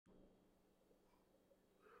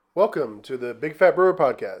Welcome to the Big Fat Brewer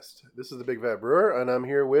podcast. This is the Big Fat Brewer, and I'm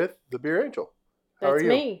here with the Beer Angel. How are That's you?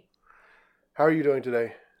 me. How are you doing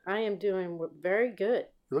today? I am doing very good.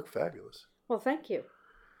 You look fabulous. Well, thank you.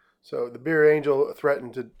 So the Beer Angel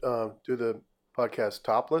threatened to do the podcast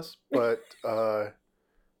topless, but I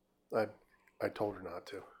I told her not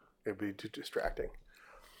to. It'd be too distracting.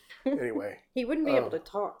 Anyway, He wouldn't be able to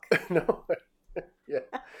talk. no, yeah.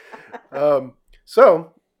 Um,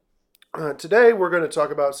 so today we're going to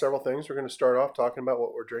talk about several things. We're going to start off talking about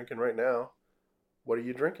what we're drinking right now. What are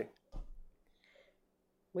you drinking?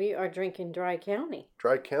 We are drinking Dry County.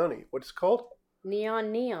 Dry County. What's it called?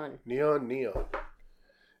 Neon Neon. Neon.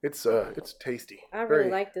 It's tasty. I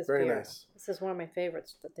really like this very beer. nice. This is one of my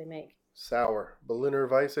favorites that they make. Sour. Berliner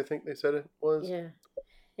Weiss, I think they said it was. Yeah.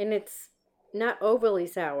 And it's not overly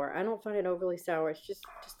sour. I don't find it overly sour. It's just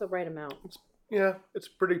the right amount. It's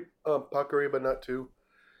pretty puckery, but not too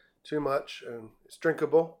much, and it's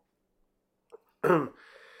drinkable. Even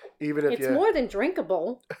if It's more than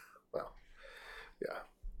drinkable. well, yeah,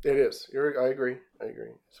 it is. I agree.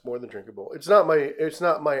 It's more than drinkable. It's not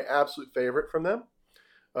my absolute favorite from them,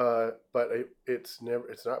 but it's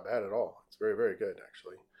not bad at all. It's very, very good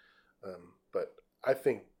actually. But I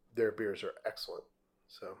think their beers are excellent.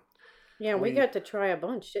 So Yeah, we got to try a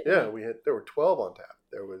bunch, didn't we? there were 12 on tap.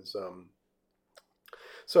 There was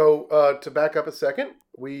So to back up a second,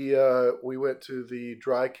 we went to the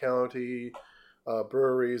Dry County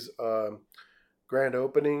Brewery's grand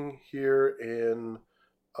opening here in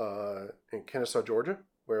Kennesaw, Georgia,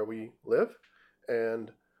 where we live,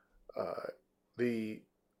 and the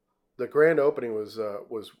grand opening was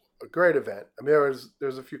a great event. I mean,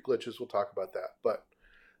 there's a few glitches. We'll talk about that, but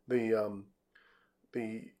the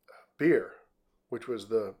beer, which was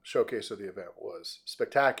the showcase of the event, was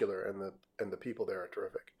spectacular, and the people there are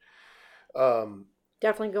terrific.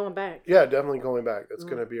 Definitely going back. Yeah, definitely going back. That's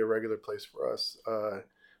going to be a regular place for us.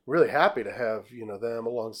 Really happy to have them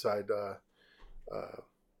alongside a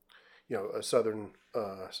Southern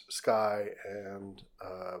Sky and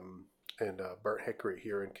Burnt Hickory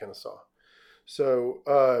here in Kennesaw. So,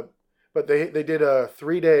 but they did a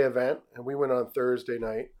 3-day event, and we went on Thursday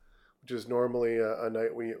night, which is normally a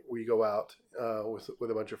night we go out with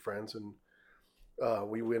a bunch of friends, and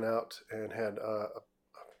we went out and had a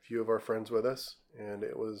few of our friends with us, and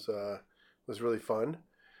it was really fun.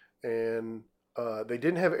 And they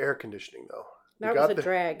didn't have air conditioning though. That was a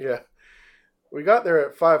drag. Yeah, we got there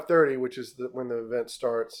at 5:30, which is when the event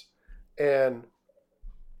starts, and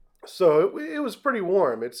so it was pretty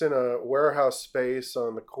warm. It's in a warehouse space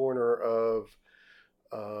on the corner of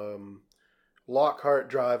Lockhart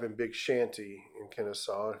Drive and Big Shanty in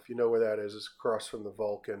Kennesaw. If you know where that is, it's across from the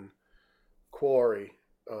Vulcan Quarry.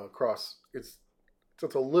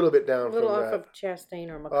 It's a little bit down A little from off that, of Chastain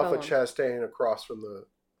or McCollum. off of Chastain, across from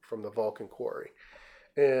the Vulcan Quarry,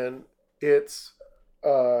 and it's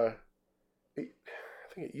I think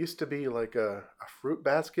it used to be like a fruit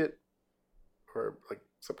basket or like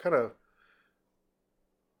some kind of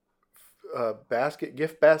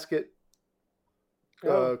gift basket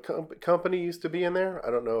company used to be in there. I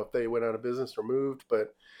don't know if they went out of business or moved,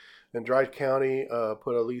 but then Dry County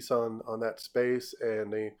put a lease on that space,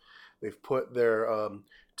 and they've put their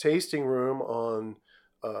tasting room on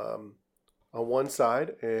one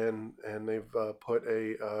side, and they've put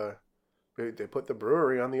they put the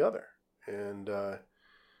brewery on the other. And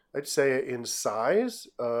I'd say in size,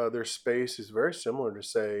 their space is very similar to,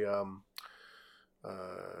 say,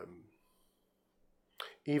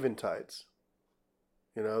 Eventide's.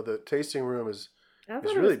 The tasting room is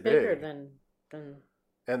really bigger big, than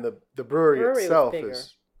and the brewery itself was bigger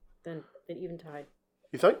is. than Eventide.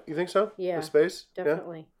 You think so? Yeah, the space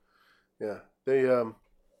definitely. Yeah. They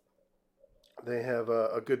have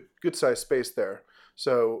a good sized space there,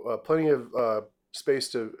 so plenty of space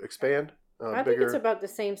to expand. I think it's about the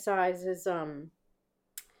same size as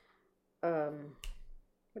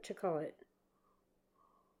what you call it?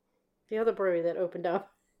 The other brewery that opened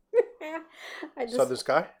up. Southern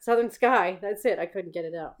Sky. Southern Sky. That's it. I couldn't get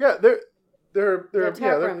it out. Yeah, they're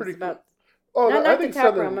pretty about. Oh, not I the think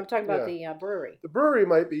tap room. I'm talking about the brewery. The brewery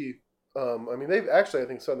might be. I mean, I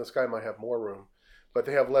think Southern Sky might have more room, but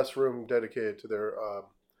they have less room dedicated to their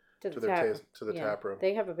tap room.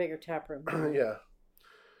 They have a bigger tap room. Yeah,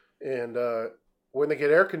 and when they get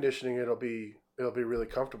air conditioning, it'll be really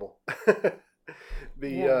comfortable.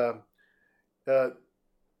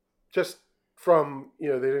 Just from they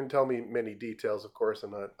didn't tell me many details. Of course,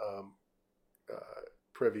 I'm not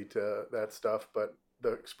privy to that stuff, but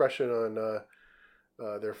the expression on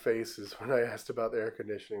their faces when I asked about the air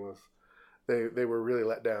conditioning was they were really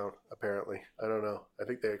let down. Apparently, I don't know. I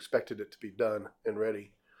think they expected it to be done and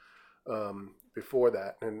ready, before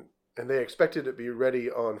that, and they expected it to be ready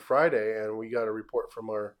on Friday, and we got a report from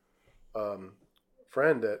our um,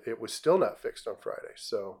 friend that it was still not fixed on Friday.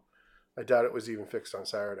 So I doubt it was even fixed on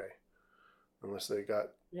Saturday, unless they got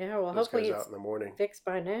Yeah, well, those hopefully guys it's out in the morning. fixed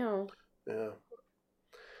by now. Yeah,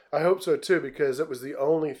 I hope so too, because it was the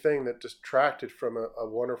only thing that distracted from a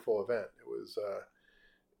wonderful event.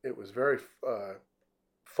 It was very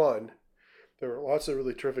fun. There were lots of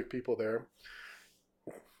really terrific people there.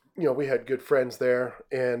 We had good friends there,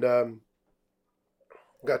 and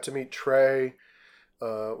got to meet Trey,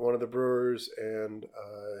 one of the brewers, and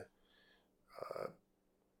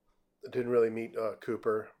didn't really meet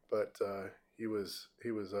Cooper, but he was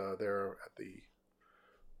there at the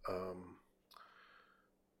um,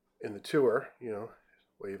 in the tour,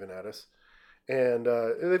 waving at us, and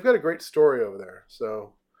they've got a great story over there.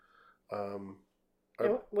 So um, our,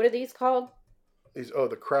 And what are these called?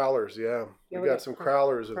 the Crowlers, yeah, Yeah, we got some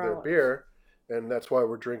Crowlers of their Crowlers. beer, and that's why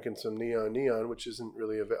we're drinking some Neon, which isn't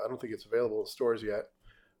really I don't think it's available in stores yet,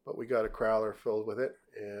 but we got a Crowler filled with it,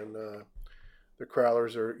 and the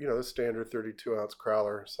Crowlers are the standard 32-ounce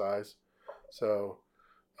Crowler size, so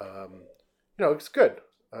it's good.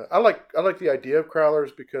 I like the idea of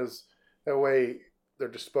Crowlers because that way they're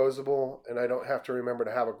disposable, and I don't have to remember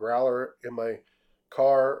to have a growler in my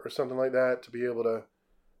car or something like that to be able to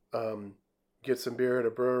get some beer at a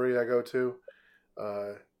brewery I go to.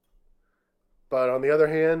 Uh, but on the other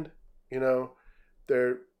hand,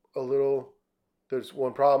 they're a little. There's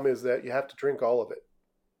one problem is that you have to drink all of it.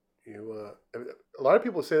 A lot of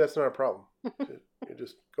people say that's not a problem. You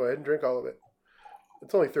just go ahead and drink all of it.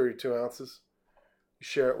 It's only 32 ounces. You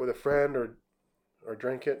share it with a friend or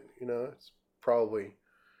drink it. It's probably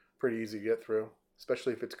pretty easy to get through,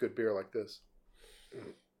 especially if it's good beer like this.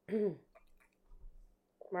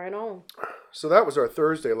 Right on. So that was our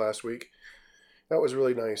Thursday last week. That was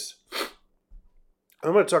really nice.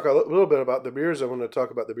 I'm going to talk a little bit about the beers. I want to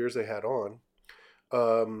talk about the beers they had on.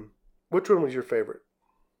 Which one was your favorite?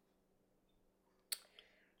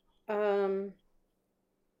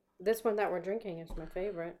 This one that we're drinking is my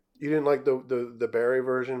favorite. You didn't like the berry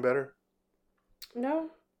version better? No,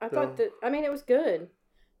 I No? thought that. I mean, it was good,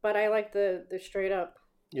 but I like the straight up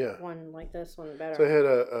Yeah. one, like this one, better. So they had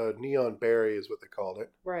a neon berry is what they called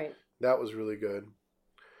it. Right. That was really good.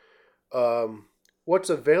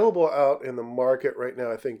 What's available out in the market right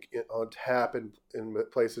now, I think on tap in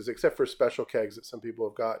places, except for special kegs that some people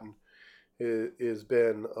have gotten, is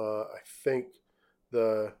been I think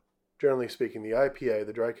generally speaking, the IPA,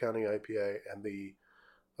 the Dry County IPA, and the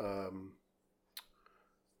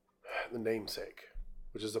namesake,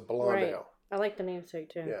 which is a blonde Right. ale. I like the namesake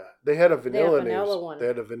too. Yeah, they had a vanilla one. They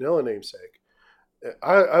had a vanilla namesake.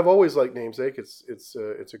 I've always liked namesake. It's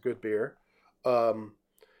a good beer. But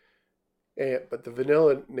the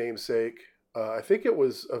vanilla namesake, I think it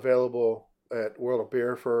was available at World of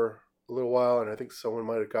Beer for a little while, and I think someone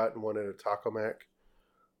might have gotten one at a Taco Mac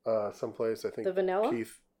someplace. I think The vanilla?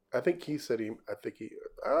 Keith. I think Keith said he.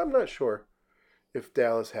 I'm not sure if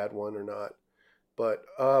Dallas had one or not, but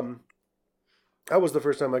that was the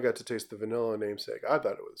first time I got to taste the vanilla namesake. I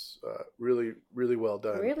thought it was really, really well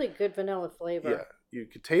done. Really good vanilla flavor. Yeah, you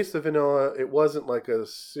could taste the vanilla. It wasn't like a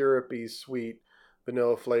syrupy, sweet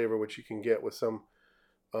vanilla flavor, which you can get with some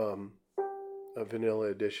vanilla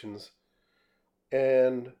additions,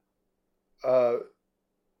 and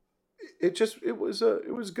it was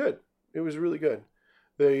good. It was really good.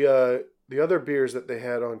 The other beers that they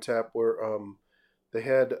had on tap were they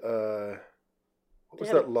had what was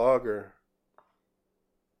that lager?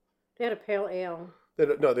 They had a pale ale. They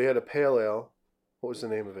had a pale ale. What was the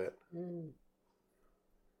name of it?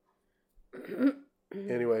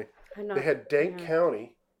 Anyway, they had Dank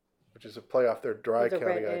County, which is a play off their Dry County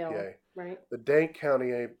IPA. Ale, right. The Dank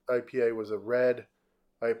County IPA was a red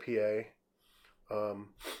IPA.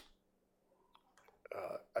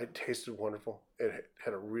 It tasted wonderful. It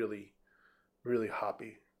had a really, really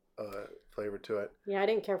hoppy flavor to it. Yeah, I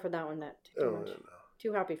didn't care for that one too much. No.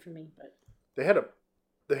 Too hoppy for me, but They had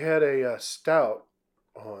a stout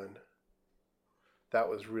on that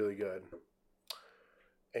was really good,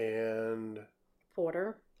 and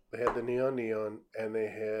porter. They had the neon, and they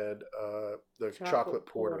had the chocolate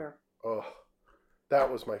porter. Oh, that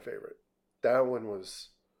was my favorite. That one was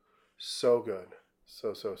so good,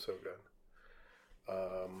 so good.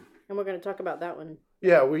 And we're going to talk about that one.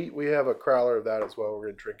 Yeah, we have a crowler of that as well. We're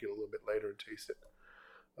going to drink it a little bit later and taste it.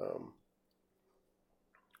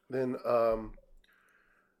 Then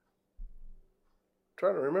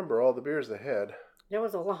trying to remember all the beers they had. There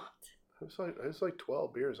was a lot. It was like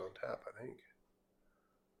 12 beers on tap, I think.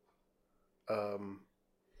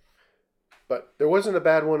 But there wasn't a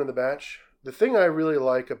bad one in the batch. The thing I really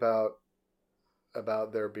like about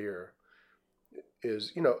their beer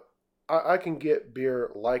is, I can get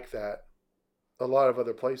beer like that a lot of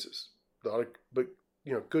other places, but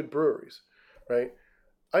good breweries, right?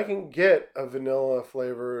 I can get a vanilla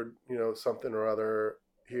flavored, something or other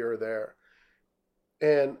here or there,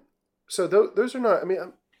 and so those are not. I mean,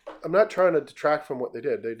 I'm not trying to detract from what they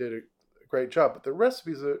did. They did a great job, but the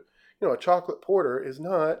recipes are, a chocolate porter is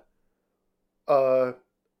not uh,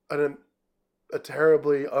 an, a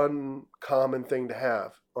terribly uncommon thing to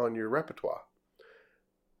have on your repertoire.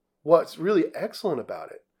 What's really excellent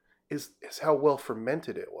about it is how well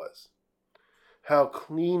fermented it was, how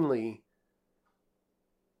cleanly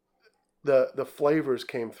the flavors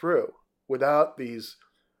came through without these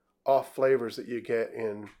off flavors that you get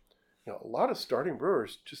in a lot of starting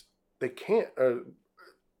brewers. Just they can't.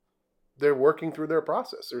 They're working through their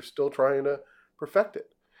process. They're still trying to perfect it,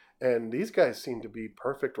 and these guys seem to be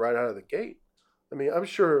perfect right out of the gate. I mean, I'm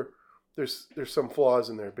sure there's some flaws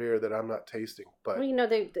in their beer that I'm not tasting, but Well,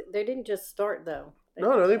 they didn't just start though.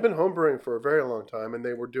 no, they've been homebrewing for a very long time, and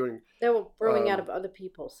they were brewing out of other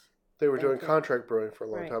people's. doing contract brewing for a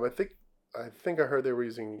long Right. time. I think I heard they were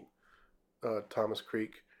using Thomas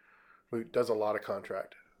Creek, who does a lot of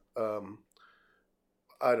contract.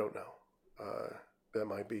 I don't know. That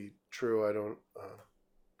might be true. I don't.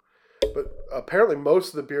 But apparently, most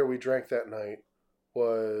of the beer we drank that night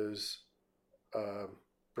was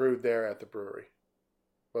brewed there at the brewery.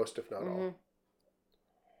 Most, if not all.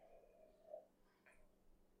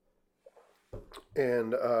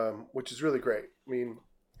 And which is really great. I mean,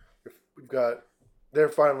 if they're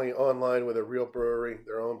finally online with a real brewery,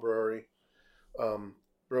 their own brewery,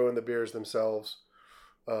 brewing the beers themselves.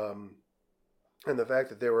 And the fact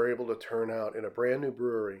that they were able to turn out in a brand new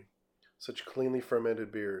brewery such cleanly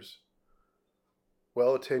fermented beers,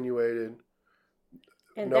 well attenuated,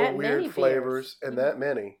 and no weird flavors, and that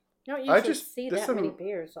many. You don't usually see that many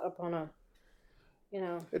beers up on a,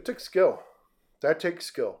 It took skill. That takes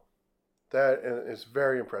skill. That is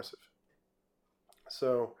very impressive.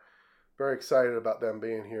 So, very excited about them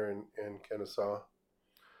being here in Kennesaw.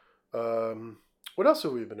 What else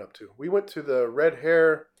have we been up to? We went to the Red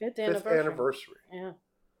Hare fifth anniversary. Yeah.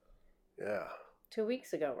 Yeah. 2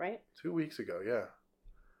 weeks ago, right? 2 weeks ago, yeah.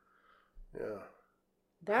 Yeah.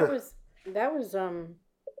 That was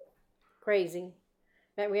crazy.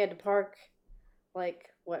 That we had to park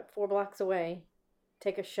 4 blocks away,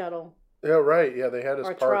 take a shuttle. Yeah, right. Yeah, they had us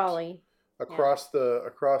or parked trolley across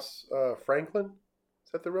Franklin.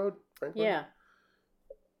 Is that the road? Franklin? Yeah.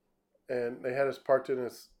 And they had us parked in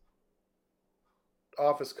this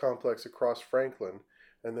office complex across Franklin,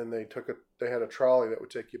 and then they had a trolley that would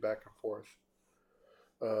take you back and forth.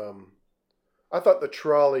 I thought the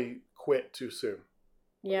trolley quit too soon.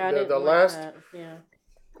 Yeah, I didn't like that. Yeah.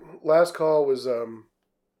 Last call was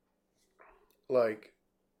what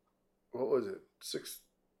was it? 6.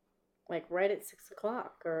 Right at 6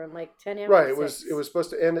 o'clock or 10 after. Right. 6. It was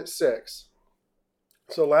supposed to end at 6.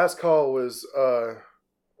 So last call was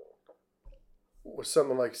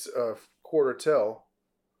something like quarter till,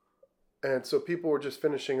 and so people were just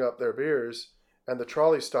finishing up their beers, and the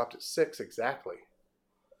trolley stopped at 6 exactly.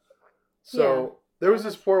 So there was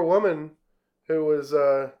this poor woman who was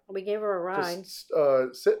we gave her a ride, just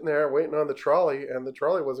sitting there waiting on the trolley, and the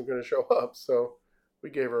trolley wasn't going to show up, so we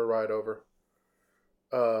gave her a ride over.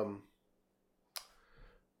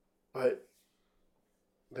 But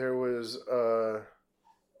there was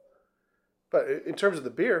but in terms of the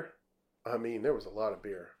beer, I mean, there was a lot of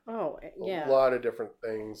beer. Oh, yeah. A lot of different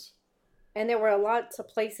things. And there were lots of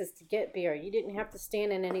places to get beer. You didn't have to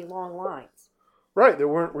stand in any long lines. Right. There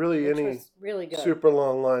weren't really which any was really good. super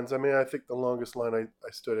long lines. I mean, I think the longest line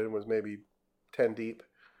I stood in was maybe 10 deep.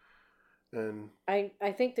 And I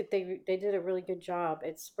think that they did a really good job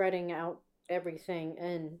at spreading out everything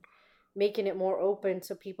and making it more open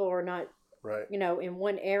so people are not, right, in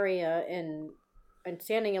one area and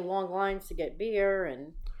standing in long lines to get beer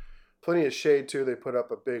and plenty of shade too. They put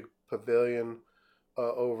up a big pavilion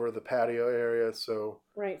over the patio area, so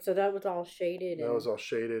right. So that was all shaded. That was all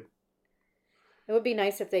shaded. It would be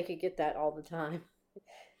nice if they could get that all the time.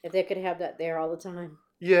 If they could have that there all the time.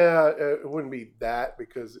 Yeah, it wouldn't be that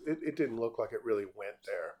because it didn't look like it really went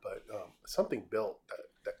there. But something built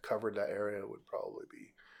that covered that area would probably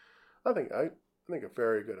be, I think a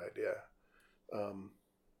very good idea.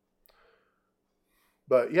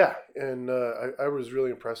 But yeah, and I was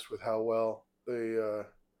really impressed with how well they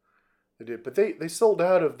did. But they sold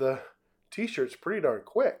out of the T-shirts pretty darn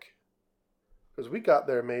quick because we got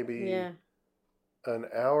there maybe an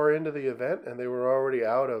hour into the event and they were already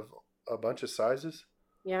out of a bunch of sizes.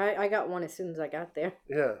 Yeah, I got one as soon as I got there.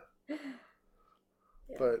 Yeah, Yeah.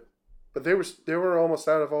 but they were almost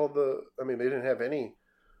out of all the. I mean, they didn't have any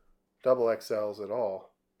double XLs at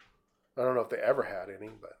all. I don't know if they ever had any,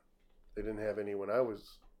 but they didn't have any when I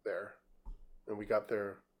was there, and we got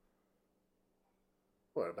there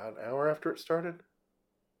what about an hour after it started?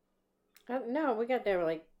 No, we got there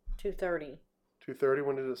like 2:30, 2:30.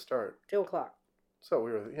 When did it start? 2 o'clock. So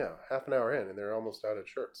we were half an hour in, and they're almost out of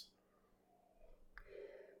shirts.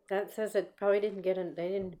 That says it probably didn't get in. They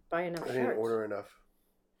didn't buy enough I didn't shirts. order enough,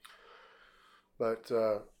 but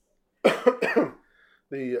the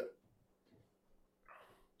the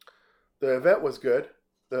event was good.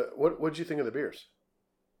 What did you think of the beers?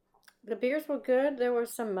 The beers were good. There were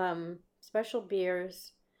some special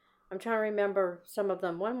beers. I'm trying to remember some of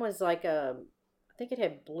them. One was like I think it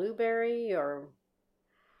had blueberry or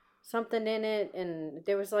something in it, and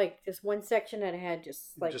there was like this one section that had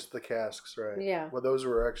just like, Just the casks, right? yeah. Well, those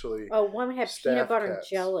were actually Oh, one had peanut staff butter and cats.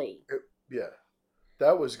 jelly, Yeah,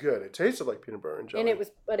 that was good. It tasted like peanut butter and and jelly.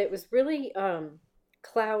 but it was really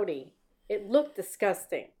cloudy. It looked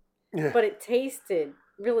disgusting, Yeah, but it tasted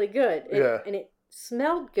really good. yeah, And it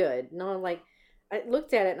smelled good. And I like, I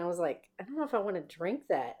looked at it and I was like, I don't know if I want to drink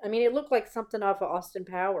that. I mean, it looked like something off of Austin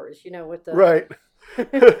Powers, with the. right.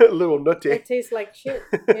 A little nutty. It tastes like shit.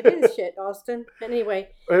 It is shit, Austin. Anyway,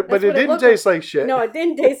 But that's it what it didn't looked like. taste like shit. No, it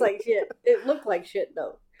didn't taste like shit. It looked like shit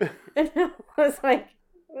though. And I was like,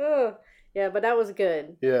 oh, yeah, but that was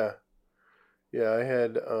good. Yeah, yeah. I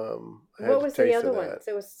had What a was the taste other of ones?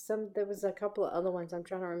 that. There was a couple of other ones. I'm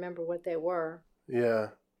trying to remember what they were. Yeah,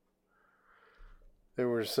 there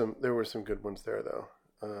were some good ones there though.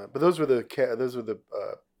 But those were the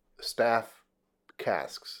staff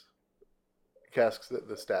casks that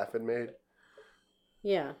the staff had made.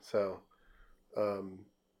 Yeah. So, um,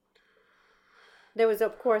 There was,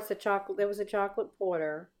 of course, a chocolate. There was a chocolate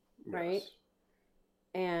porter, right? yes,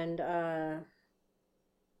 And there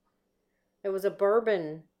was a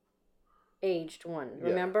bourbon aged one. yeah.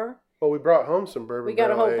 Remember? Well, we brought home some We bourbon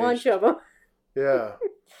got a barrel whole bunch aged. of them. Yeah,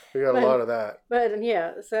 we got a lot but of that. but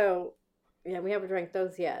yeah, so yeah, we haven't drank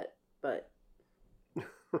those yet. But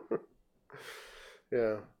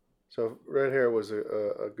Yeah. So red hair was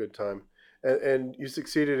a good time, and you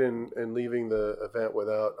succeeded in leaving the event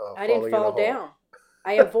without I didn't falling in a fall hole. down.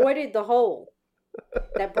 I avoided the hole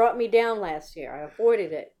that brought me down last year. I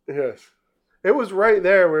avoided it. Yes, it was right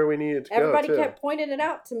there where we needed to go Everybody too. kept pointing it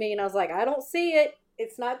out to me, and I was like, I don't see it.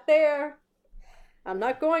 It's not there. I'm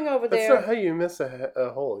not going over That's not how there. you miss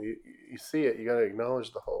a hole. You see it, you got to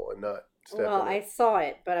acknowledge the hole and not step Well, in I it. saw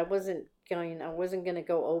it, but I wasn't going. I wasn't going to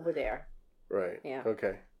go over there. Right. Yeah.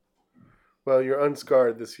 Okay. Well, you're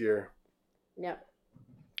unscarred this year. Yep.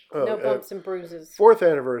 Oh, No bumps and bruises. fourth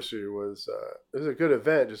anniversary was it was a good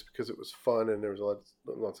event just because it was fun and there was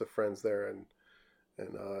lots of friends there and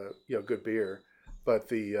good beer. But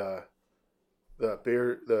the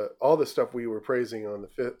beer all the stuff we were praising on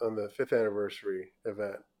the fifth anniversary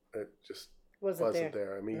event, it just wasn't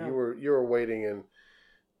there. I mean, No. you were waiting in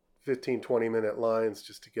 15-20 minute lines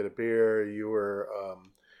just to get a beer. You were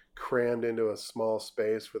crammed into a small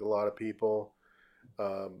space with a lot of people.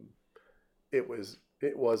 Um, it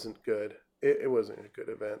wasn't good. It wasn't a good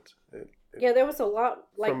event. Yeah, there was a lot.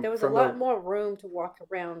 Like, there was a from lot the more room to walk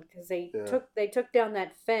around because yeah they took down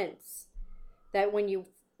that fence. That when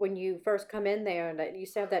you first come in there, that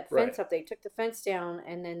used to have that right fence up. They took the fence down,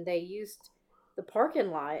 and then they used the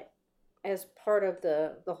parking lot as part of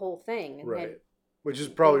the whole thing, and right, had which is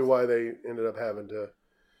probably things. why they ended up having to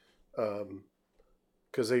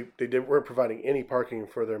because weren't providing any parking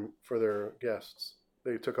for their guests.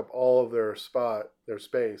 They took up all of their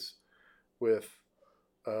space with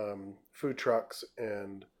food trucks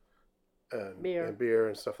and Beer. beer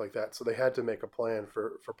and stuff like that. So they had to make a plan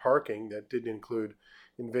for parking that didn't include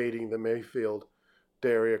invading the Mayfield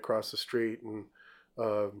dairy across the street and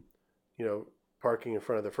um, parking in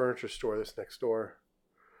front of the furniture store that's next door.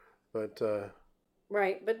 But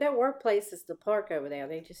Right, but there were places to park over there.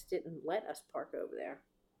 They just didn't let us park over there.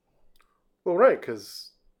 well, right,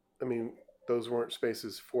 because I mean those weren't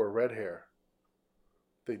spaces for red hair.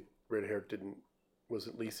 The red hair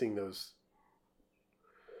wasn't leasing those.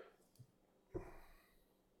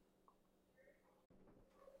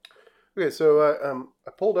 Okay, so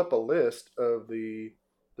I pulled up a list of the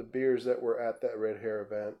beers that were at that red hair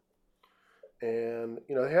event, and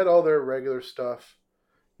they had all their regular stuff.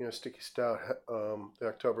 Sticky Stout, the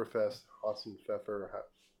Oktoberfest, Hasen Pfeffer.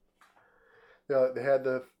 Yeah, they had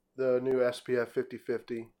the new SPF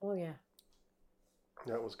 50/50. Oh yeah.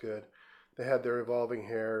 That was good. They had their Evolving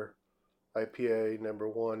Hair IPA number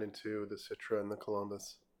 1 and 2, the Citra and the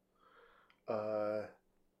Columbus. Uh,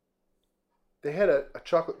 They had a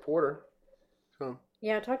chocolate porter. So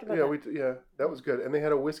Yeah, I talked about yeah, that. that was good. And they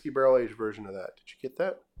had a whiskey barrel aged version of that. Did you get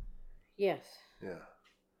that? Yes. Yeah.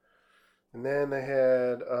 And then they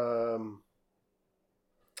had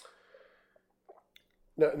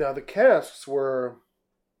now the casks were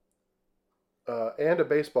and a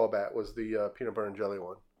baseball bat was the peanut butter and jelly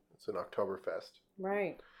one. It's an Oktoberfest.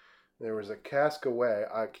 Right. There was a cask away,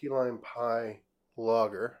 a key lime pie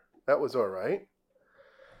lager. That was all right.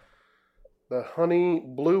 The honey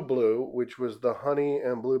blue, which was the honey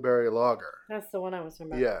and blueberry lager. That's the one I was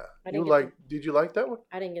talking about. Yeah, I you didn't like? Did you like that one?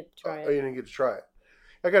 I didn't get to try Oh, it. you didn't get to try it.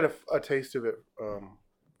 I got a taste of it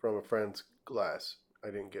from a friend's glass. I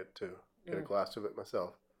didn't get to get a glass of it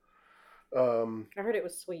myself. I heard it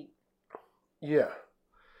was sweet. Yeah,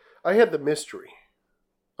 I had the mystery.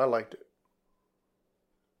 I liked it.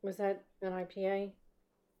 Was that an IPA?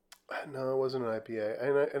 No, it wasn't an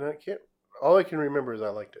IPA, and I can't. All I can remember is I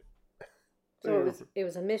liked it. So it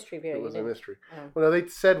was a mystery beer. It was a mystery. Oh. Well, no, they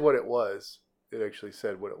said what it was. It actually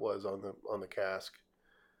said what it was on the cask.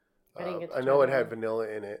 I didn't get to I know try it that had one. vanilla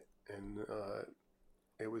in it, and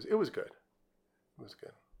it was good. It was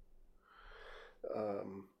good.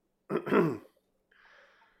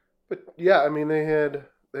 But yeah, I mean they had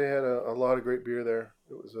a lot of great beer there.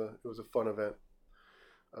 It was a fun event.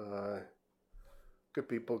 Good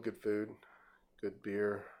people, good food, good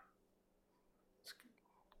beer. It's a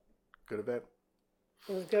good event.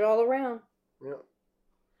 It was good all around. Yeah.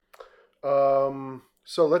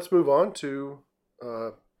 So let's move on to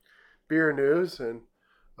beer news, and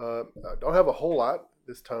I don't have a whole lot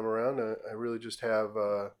this time around. I really just have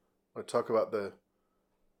I want to talk about the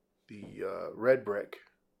Red Brick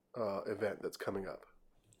event that's coming up.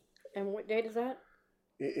 And what date is that?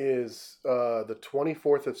 It is the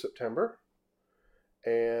 24th of September,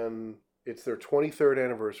 and it's their 23rd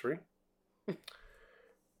anniversary.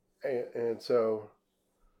 and so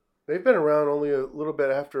they've been around only a little bit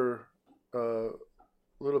after, a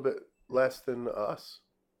little bit less than us.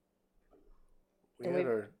 We And had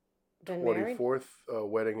we've our been married? 24th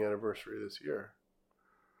wedding anniversary this year.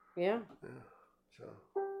 Yeah. Yeah.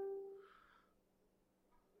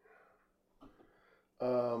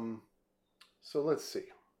 So let's see.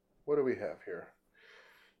 What do we have here?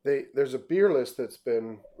 There's a beer list that's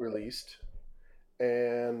been released,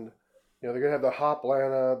 and they're gonna have the Hop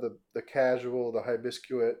Lana, the Casual, the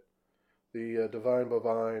Hibiscuit, the Divine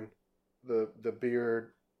Bovine, the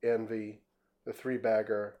Beard Envy, the Three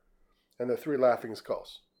Bagger, and the Three Laughing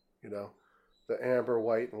Skulls. The Amber,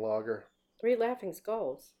 White, and Lager. 3 Laughing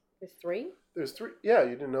Skulls. There's 3? There's 3. Yeah,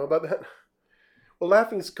 you didn't know about that? Well,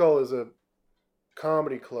 Laughing Skull is a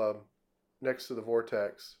comedy club next to the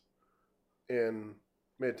Vortex in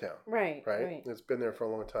Midtown. Right. It's been there for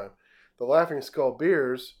a long time. The Laughing Skull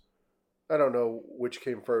beers, I don't know which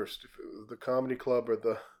came first, if it was the comedy club or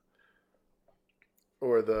the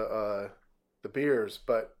beers,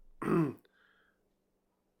 but the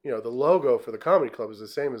logo for the comedy club is the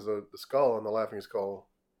same as the skull on the Laughing Skull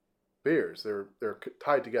beers. They're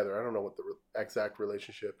tied together. I don't know what the exact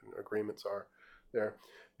relationship and agreements are there,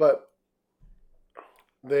 but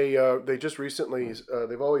they just recently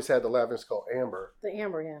they've always had the Laughing Skull Amber. The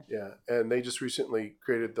Amber, yeah. Yeah, and they just recently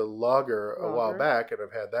created the Lager a while back, and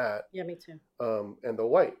I've had that. Yeah, me too. And the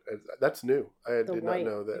White, that's new. I did not white,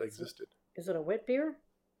 know that existed. Is it a wit beer?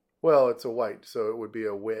 Well, it's a white, so it would be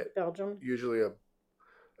a wit. Belgium. Usually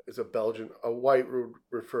it's a Belgian. A white would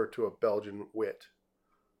refer to a Belgian wit.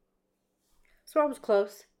 So I was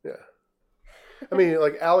close. Yeah. I mean,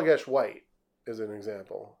 like Allagash White is an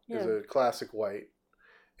example. Yeah. Is a classic white,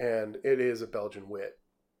 and it is a Belgian wit.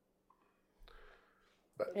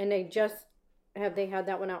 And have they had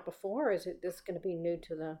that one out before, or is this going to be new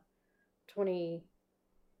to the 23rd?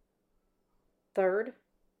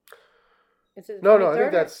 Is it No, I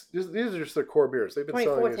think these are just their core beers. They've been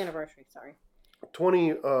selling 24th anniversary, sorry.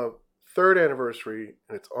 23rd anniversry,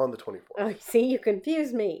 and it's on the 24th. Oh, see, you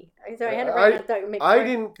confused me. So I had to write that. I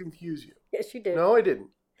didn't confuse you. Yes, you did. No, I didn't.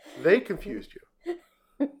 They confused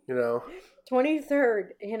you. 23rd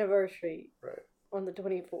anniversary. Right. On the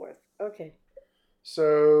 24th. Okay.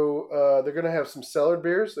 So they're going to have some cellared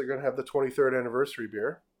beers. They're going to have the 23rd anniversry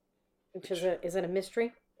beer. Which is it a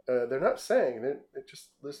mystery? They're not saying. It just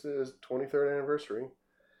listed as 23rd anniversary.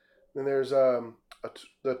 Then there's the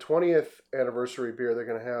 20th anniversary beer they're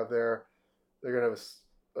going to have there. They're going to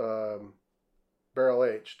have barrel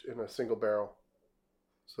aged in a single barrel.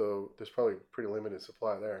 So there's probably pretty limited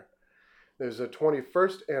supply there. There's a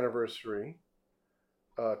 21st anniversary,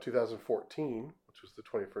 2014, which was the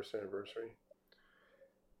 21st anniversary.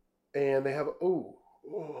 And they have,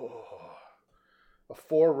 a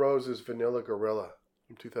Four Roses Vanilla Gorilla.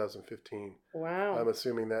 from 2015. Wow. I'm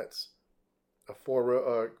assuming that's a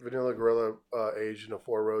vanilla gorilla aged in a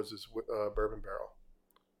Four Roses bourbon barrel.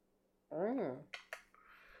 Mm.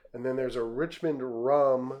 And then there's a Richmond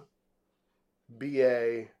Rum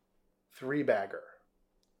BA 3-bagger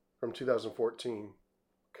from 2014.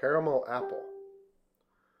 Caramel apple.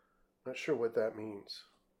 Not sure what that means.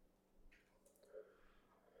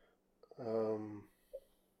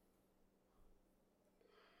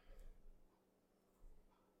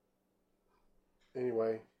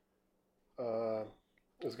 Anyway,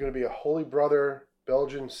 there's going to be a Holy Brother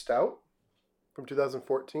Belgian Stout from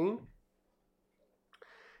 2014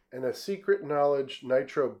 and a Secret Knowledge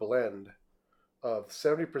Nitro Blend of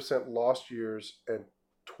 70% Lost Years and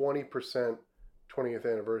 20% 20th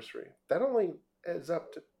Anniversary. That only adds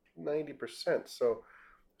up to 90%, so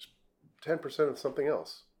 10% of something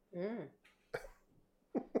else.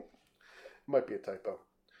 Might be a typo.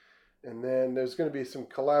 And then there's going to be some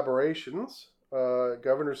collaborations.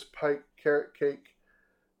 Governor's Pike Carrot Cake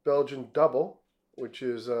Belgian Double, which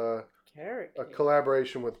is a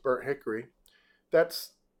collaboration with Burnt Hickory.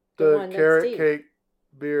 That's the carrot cake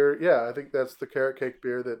beer. Yeah, I think that's the carrot cake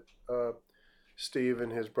beer that Steve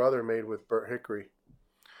and his brother made with Burnt Hickory.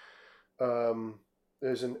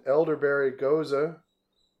 There's an elderberry goza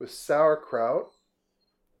with sauerkraut.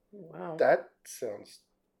 Wow. That sounds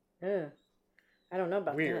I don't know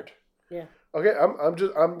about weird. That. Yeah. Okay,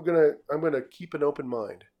 I'm gonna keep an open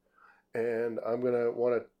mind, and I'm gonna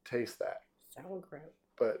want to taste that. Sauerkraut.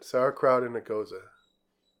 But sauerkraut and a goza.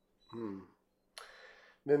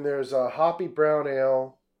 Then there's a hoppy brown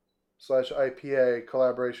ale / IPA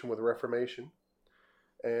collaboration with Reformation,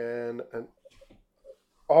 and an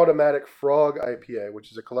automatic frog IPA,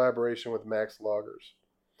 which is a collaboration with Max Lagers.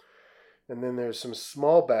 And then there's some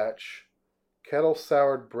small batch kettle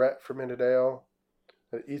soured Brett fermented ale,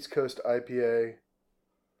 an East Coast IPA.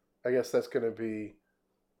 I guess that's going to be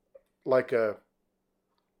like the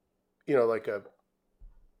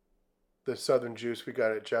Southern Juice we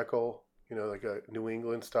got at Jekyll, like a New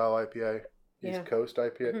England style IPA, East Coast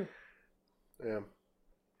IPA. Mm-hmm. Yeah.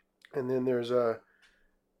 And then there's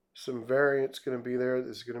some variants going to be there.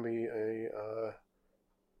 There's going to be a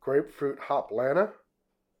grapefruit hop lana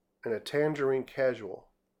and a tangerine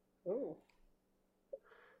casual. Ooh.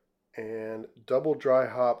 And double dry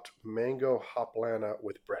hopped mango hop lana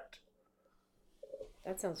with Brett.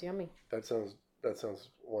 That sounds yummy. That sounds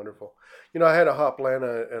wonderful. I had a hop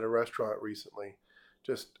lana at a restaurant recently.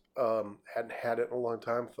 Just hadn't had it in a long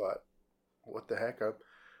time. Thought, what the heck?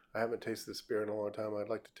 I haven't tasted this beer in a long time. I'd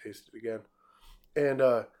like to taste it again. And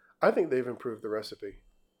I think they've improved the recipe.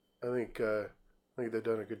 I think they've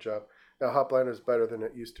done a good job. Now hop lana is better than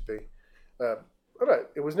it used to be.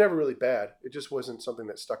 It was never really bad. It just wasn't something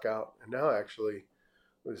that stuck out. And now I actually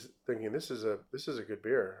was thinking this is a good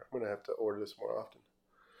beer. I'm gonna have to order this more often.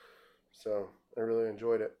 So I really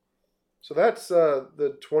enjoyed it. So that's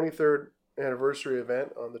the 23rd anniversary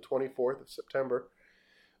event on the 24th of September.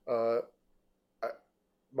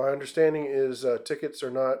 My understanding is tickets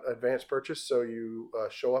are not advance purchase, so you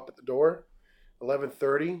show up at the door.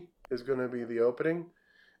 11:30 is going to be the opening,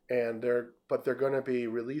 and they're going to be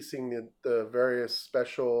releasing the various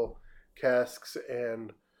special casks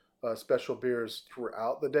and special beers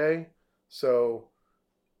throughout the day. So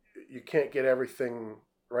you can't get everything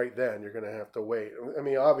right then. You're going to have to wait. I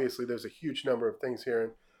mean, obviously, there's a huge number of things here,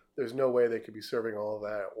 and there's no way they could be serving all of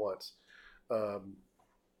that at once.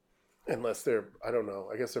 Unless I don't know.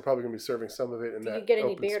 I guess they're probably going to be serving some of it in that. Do you get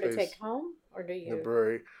any beer to take home, or do you? In the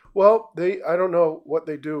brewery. Well, I don't know what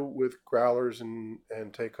they do with growlers and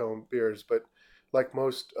take home beers, but like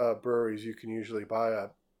most breweries, you can usually buy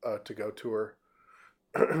a to-go tour.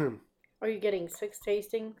 Are you getting 6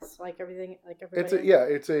 tastings like everything? Like everybody?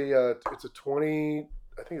 It's a 20.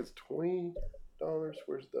 I think it's $20.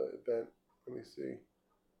 Where's the event? Let me see.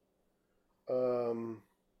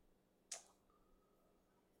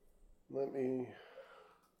 Let me.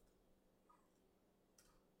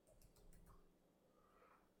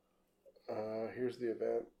 Here's the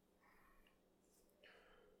event,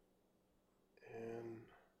 and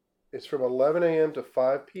it's from 11 a.m. to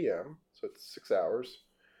 5 p.m. So it's 6 hours.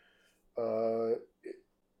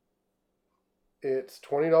 It's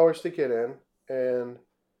 $20 to get in, and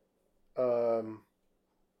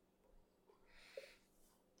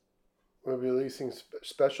we'll be releasing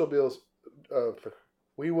special beers.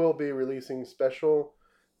 We will be releasing special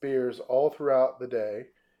beers all throughout the day,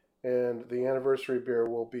 and the anniversary beer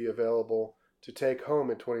will be available to take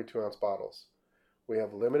home in 22-ounce bottles. We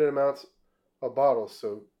have limited amounts of bottles,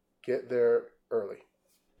 so get there early.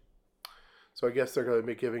 So I guess they're going to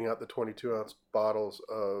be giving out the 22-ounce bottles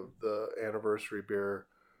of the anniversary beer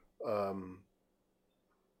um,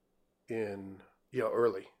 in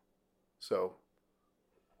early. So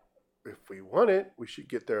if we want it, we should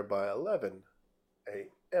get there by 11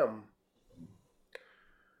 a.m.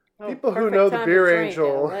 Oh, People who perfect know the time to Beer drink at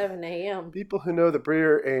Angel, 11 a.m. people who know the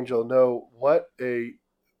Beer Angel know what a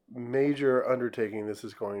major undertaking this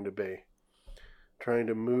is going to be. Trying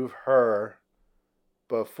to move her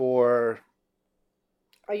before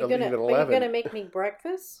Are you even gonna 11. make me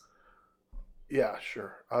breakfast? Yeah,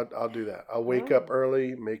 sure. I'll do that. I'll wake Oh, up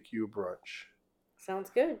early, make you brunch.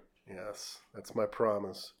 sounds good. Yes, that's my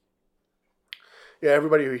promise. Yeah,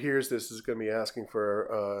 everybody who hears this is going to be asking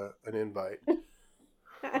for an invite.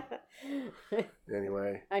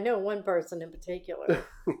 Anyway. I know one person in particular.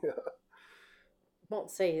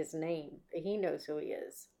 Won't say his name, but he knows who he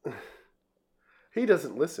is. He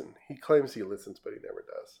doesn't listen. He claims he listens, but he never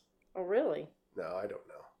does. Oh, really? No, I don't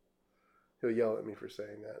know. He'll yell at me for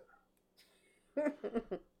saying that.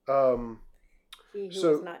 He who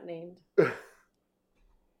So was not named.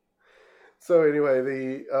 so anyway,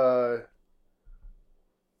 the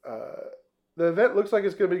event looks like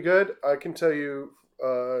it's going to be good. I can tell you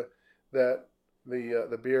that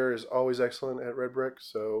the beer is always excellent at Red Brick.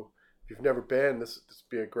 So if you've never been, this would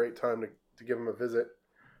be a great time to give them a visit.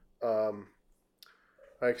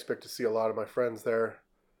 I expect to see a lot of my friends there,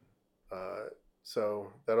 so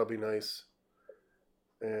that'll be nice.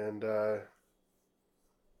 And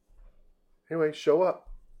anyway, show up,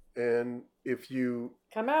 and if you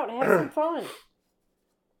Come out and have some fun.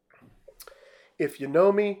 if you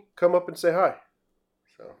know me, come up and say hi.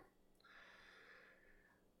 So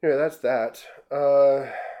yeah, that's that.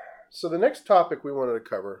 So the next topic we wanted to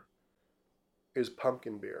cover is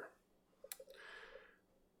pumpkin beer.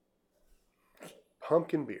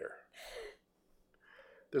 Pumpkin beer.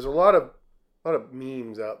 There's a lot of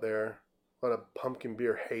memes out there, a lot of pumpkin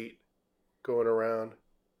beer hate going around.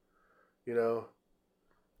 You know,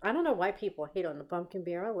 I don't know why people hate on the pumpkin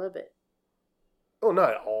beer. I love it. oh,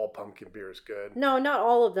 not all pumpkin beer is good. No, not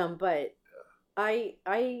all of them, but I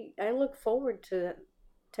look forward to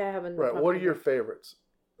having the Right. pumpkin What are your beer. favorites?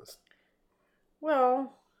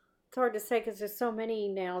 Well, it's hard to say because there's so many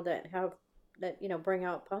now that have bring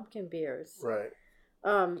out pumpkin beers. Right.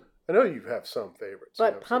 Um, I know you have some favorites. You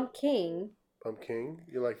but have some. pumpkin Pumpkin,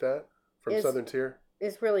 you like that from is Southern Tier?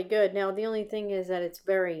 is really good. Now the only thing is that it's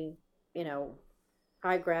very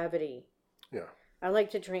high gravity. Yeah. I like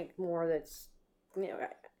to drink more that's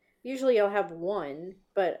usually I'll have one,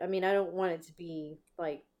 but I mean I don't want it to be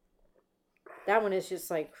like that one is just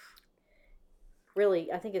like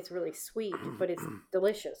really I think it's really sweet, but it's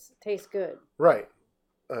delicious. It tastes good. Right.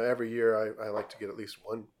 Every year I like to get at least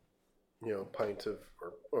one, pint of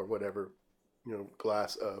or whatever,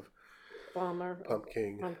 glass of Bomber,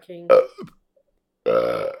 pumpkin. pumpkin.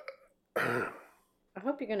 Uh, I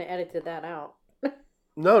hope you're gonna edit that out.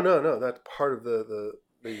 no. That's part of the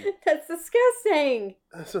That's disgusting.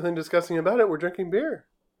 There's nothing disgusting about it. We're drinking beer.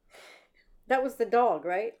 That was the dog,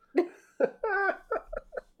 right?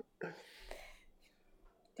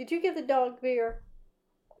 Did you get the dog beer?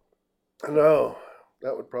 No,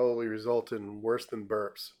 that would probably result in worse than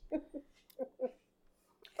burps.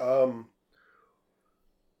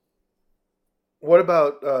 What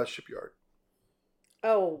about Shipyard?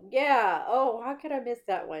 Oh yeah. Oh, how could I miss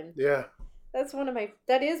that one? Yeah, That's one of my.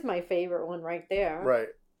 That is my favorite one right there. right.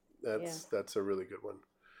 Yeah. That's a really good one.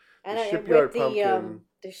 And The with Shipyard pumpkin.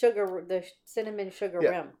 the sugar, the cinnamon sugar Yeah.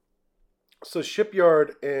 rim. So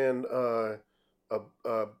Shipyard and a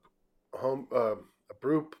home a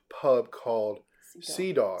brew pub called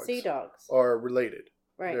Sea Dogs Sea dogs. are related.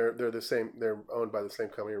 Right. They're the same. They're owned by the same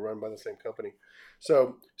company, run by the same company.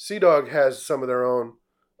 So Sea Dog has some of their own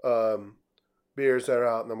beers that are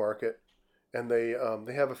out in the market, and they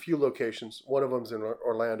have a few locations. One of them's in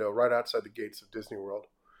Orlando, right outside the gates of Disney World.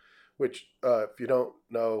 Which, if you don't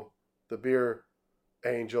know, the Beer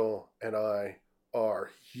Angel and I are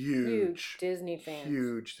Huge Disney fans.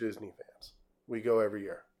 huge Disney fans. We go every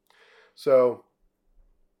year. So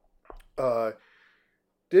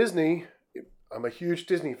Disney, I'm a huge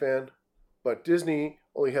Disney fan, but Disney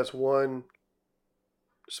only has one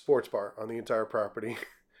sports bar on the entire property.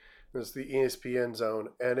 It's the ESPN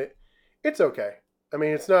zone, and it's okay. I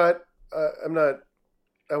mean, it's not.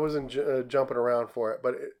 I wasn't jumping around for it,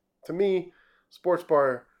 but to me, sports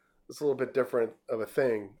bar is a little bit different of a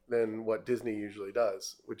thing than what Disney usually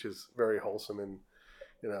does, which is very wholesome. And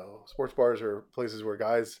sports bars are places where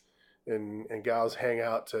guys and gals hang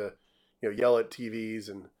out to yell at TVs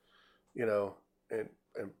and and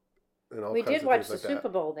all We kinds did of watch things the like Super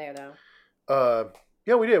that. Bowl there though.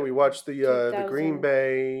 Yeah, we did. We watched the Green 2000,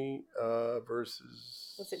 Bay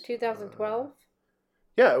versus. was it 2012?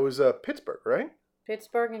 Yeah, it was Pittsburgh, right?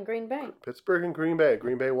 Pittsburgh and Green Bay. Pittsburgh and Green Bay.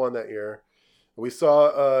 Green Bay won that year. We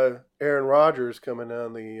saw Aaron Rodgers coming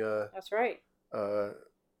down the. That's right. Uh,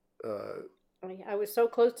 uh, I was so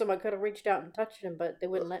close to him, I could have reached out and touched him, but they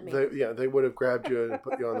wouldn't let me. they would have grabbed you and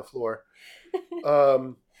put you on the floor.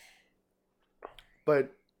 Um,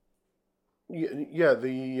 but yeah,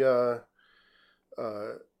 the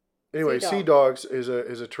anyway, Sea Dogs is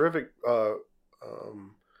a terrific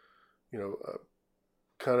you know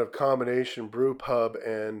kind of combination brew pub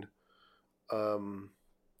and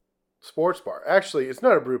sports bar. Actually, it's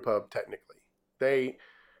not a brew pub technically.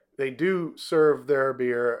 They do serve their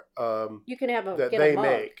beer you can have that they mug,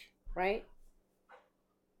 make. Right?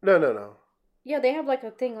 No. Yeah, they have like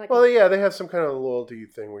a thing like. Well, yeah, they have some kind of loyalty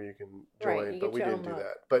thing where you can join, right, but we didn't do mug.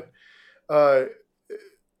 that. But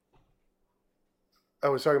I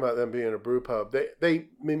was talking about them being a brew pub. They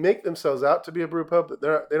make themselves out to be a brew pub, but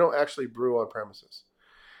they don't actually brew on premises.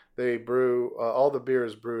 They brew all the beer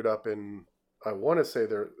is brewed up in. I want to say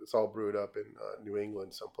it's all brewed up in New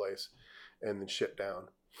England someplace, and then shipped down.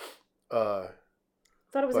 I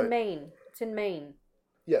thought it was in Maine. It's in Maine.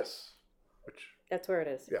 Yes, that's where it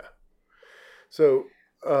is. Yeah. So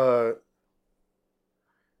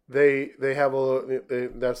they have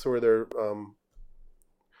that's where they're.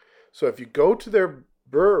 So if you go to their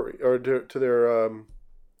brewery or to their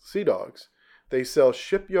Sea Dogs, they sell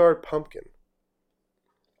Shipyard Pumpkin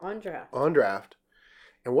on draft,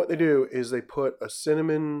 and what they do is they put a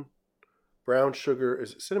cinnamon brown sugar.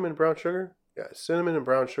 Is it cinnamon brown sugar? Yeah, cinnamon and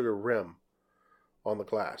brown sugar rim on the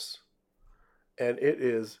glass, and it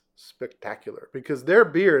is spectacular because their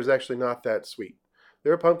beer is actually not that sweet.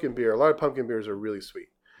 Their pumpkin beer, a lot of pumpkin beers are really sweet.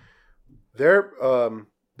 Their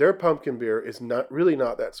pumpkin beer is not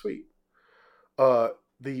that sweet.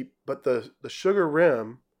 But the sugar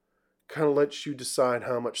rim kind of lets you decide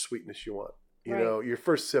how much sweetness you want. You know, your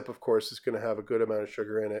first sip, of course, is going to have a good amount of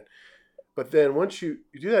sugar in it. But then once you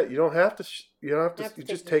do that, you don't have to. You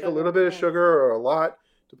just take a little bit of sugar or a lot.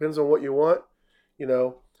 Depends on what you want. You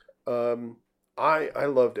know, I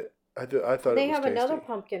loved it. I thought it was tasty. They have another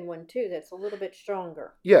pumpkin one too that's a little bit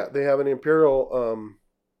stronger. Yeah, they have an imperial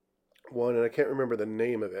one, and I can't remember the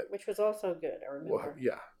name of it. Which was also good. I remember. Well,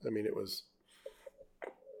 yeah, I mean it was.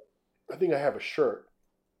 I think I have a shirt.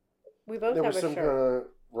 We both there have was a some shirt. kind of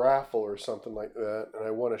raffle or something like that, and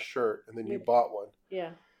I won a shirt, and then you bought one.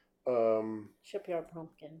 Yeah. Shipyard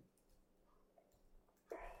Pumpkin.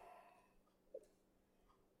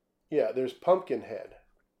 Yeah, there's Pumpkinhead.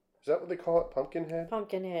 Is that what they call it? Pumpkinhead?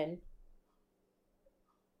 Pumpkinhead.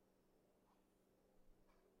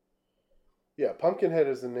 Yeah, Pumpkinhead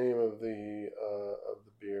is the name of the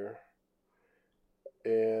beer,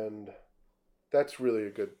 and that's really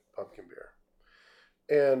a good pumpkin beer.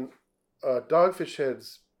 And Dogfish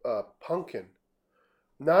Head's pumpkin,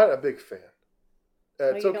 not a big fan.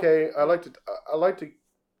 It's okay. I like to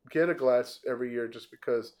get a glass every year just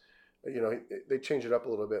because, you know, they change it up a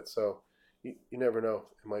little bit, so you never know,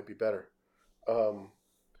 it might be better.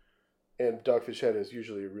 And Dogfish Head is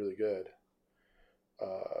usually really good.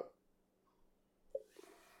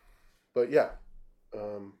 But yeah.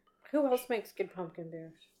 Who else makes good pumpkin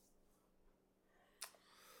beers?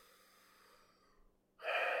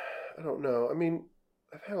 I don't know. I mean,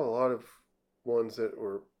 I've had a lot of ones that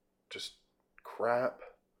were just crap.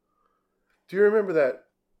 Do you remember that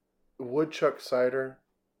woodchuck cider?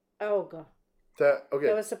 Oh god. That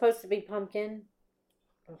was supposed to be pumpkin.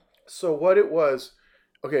 So what it was,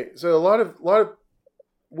 okay. So a lot of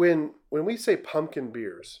when we say pumpkin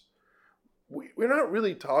beers, we're not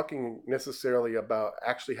really talking necessarily about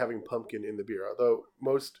actually having pumpkin in the beer, although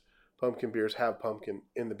most pumpkin beers have pumpkin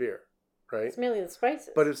in the beer, right? It's merely the spices.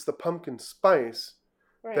 But it's the pumpkin spice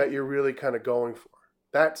that you're really kind of going for.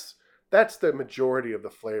 That's the majority of the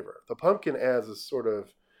flavor. The pumpkin adds a sort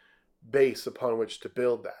of base upon which to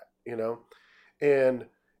build that, you know? And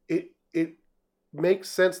it makes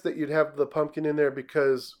sense that you'd have the pumpkin in there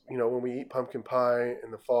because, you know, when we eat pumpkin pie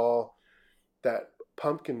in the fall, that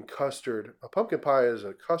pumpkin custard, a pumpkin pie is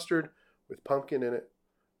a custard with pumpkin in it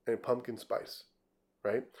and pumpkin spice,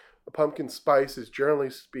 right? A pumpkin spice is generally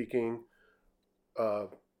speaking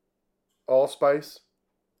allspice,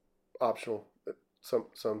 optional. Some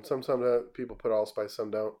people put allspice,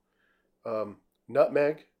 some don't.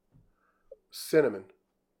 Nutmeg, cinnamon,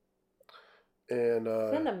 and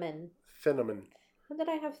cinnamon. When did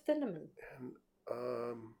I have cinnamon? And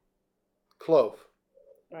clove.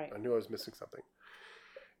 Right. I knew I was missing something.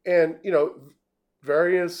 And, you know,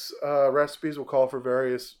 various recipes will call for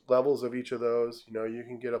various levels of each of those. You know, you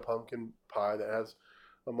can get a pumpkin pie that has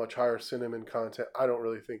a much higher cinnamon content. I don't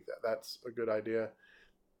really think that that's a good idea.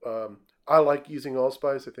 I like using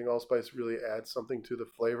allspice. I think allspice really adds something to the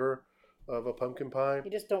flavor of a pumpkin pie.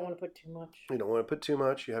 You just don't want to put too much. You don't want to put too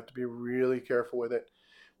much. You have to be really careful with it.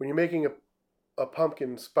 When you're making a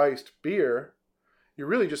pumpkin spiced beer, you're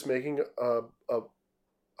really just making a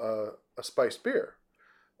spiced beer,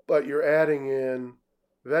 but you're adding in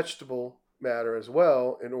vegetable matter as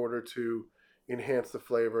well in order to enhance the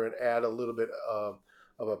flavor and add a little bit of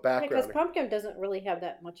a background. Because pumpkin doesn't really have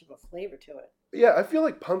that much of a flavor to it. Yeah, I feel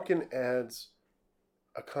like pumpkin adds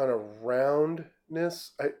a kind of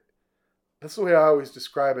roundness. That's the way I always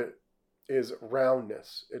describe it, is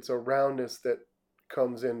roundness. It's a roundness that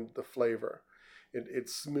comes in the flavor. It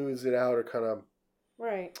smooths it out, or kind of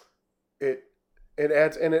right. It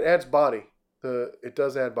adds body. It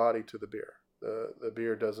does add body to the beer. The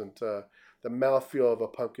beer doesn't. The mouthfeel of a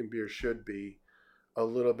pumpkin beer should be a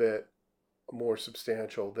little bit more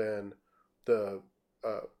substantial than the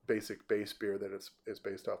basic base beer that it's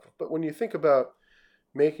based off of. But when you think about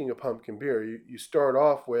making a pumpkin beer, you start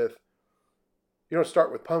off with. You don't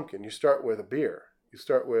start with pumpkin. You start with a beer. You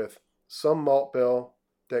start with some malt bill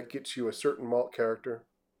that gets you a certain malt character.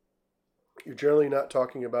 You're generally not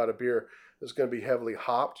talking about a beer that's going to be heavily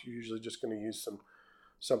hopped. You're usually just going to use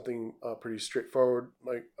something pretty straightforward,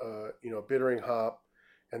 like bittering hop,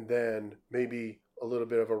 and then maybe a little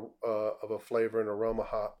bit of a flavor and aroma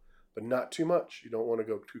hop, but not too much. You don't want to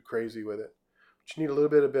go too crazy with it. But you need a little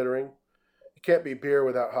bit of bittering. You can't be beer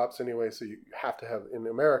without hops anyway, so you have to have, in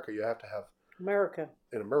America, you have to have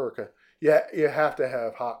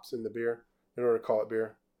hops in the beer in order to call it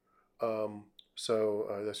beer. So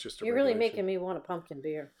that's just a You're regulation. really making me want a pumpkin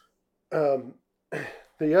beer.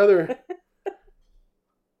 The other,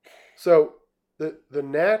 so the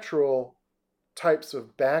natural types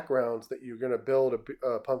of backgrounds that you're going to build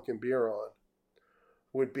a pumpkin beer on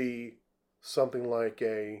would be something like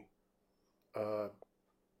a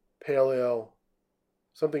pale ale,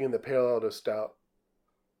 something in the pale ale to stout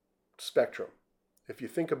spectrum. If you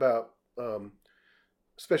think about,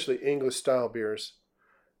 especially English style beers,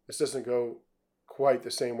 this doesn't go quite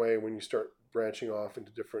the same way when you start branching off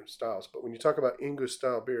into different styles. But when you talk about English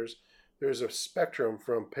style beers, there's a spectrum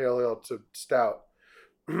from pale ale to stout.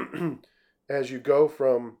 As you go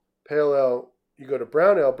from pale ale, you go to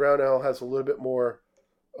brown ale. Brown ale has a little bit more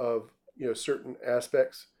of certain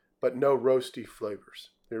aspects, but no roasty flavors.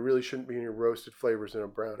 There really shouldn't be any roasted flavors in a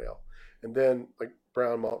brown ale. And then, like,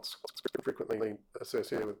 brown malts frequently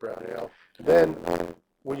associated with brown ale. And then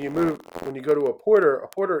when you go to a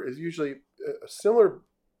porter is usually a similar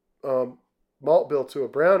malt bill to a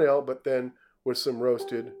brown ale, but then with some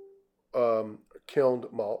roasted kilned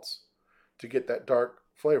malts to get that dark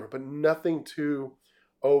flavor, but nothing too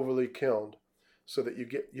overly kilned, so that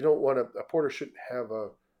you don't want a porter shouldn't have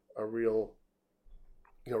a real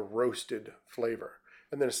roasted flavor.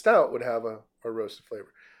 And then a stout would have a roasted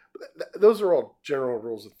flavor. Those are all general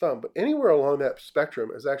rules of thumb, but anywhere along that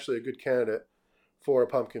spectrum is actually a good candidate for a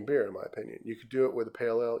pumpkin beer, in my opinion. You could do it with a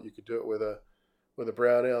pale ale, you could do it with a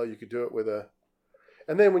brown ale, you could do it with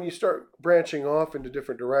and then when you start branching off into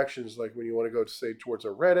different directions, like when you want to go, say, towards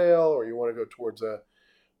a red ale, or you want to go towards an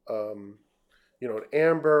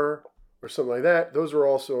amber or something like that, those are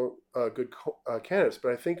also good candidates.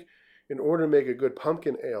 But I think in order to make a good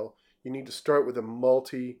pumpkin ale, you need to start with a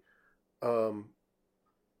malty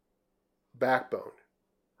backbone,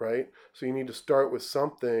 right? So you need to start with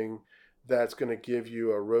something that's going to give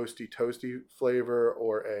you a roasty, toasty flavor,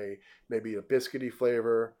 or maybe a biscuity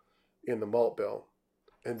flavor in the malt bill.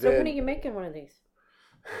 And so then, when are you making one of these?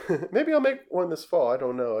 Maybe I'll make one this fall. I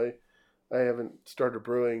don't know. I haven't started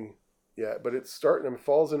brewing yet, but it's starting. I mean,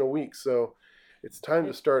 fall's in a week, so it's time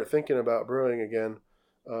to start thinking about brewing again,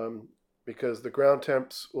 because the ground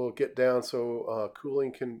temps will get down, so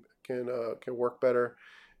cooling can work better,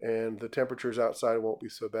 and the temperatures outside won't be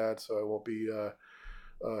so bad, so I won't be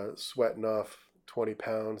sweating off 20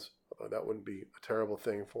 pounds. That wouldn't be a terrible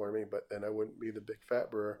thing for me, but then I wouldn't be the big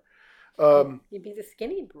fat brewer. You'd be the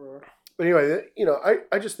skinny brewer. But anyway,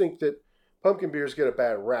 I just think that pumpkin beers get a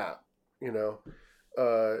bad rap,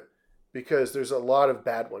 because there's a lot of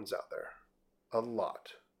bad ones out there. A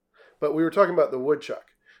lot. But we were talking about the woodchuck.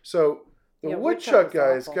 So the woodchuck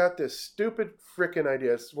guy's got this stupid freaking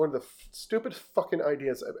idea. It's one of the stupidest fucking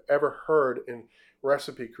ideas I've ever heard in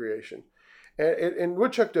recipe creation. And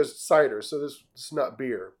woodchuck does cider, so this is not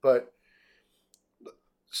beer. But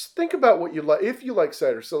just think about what you like. If you like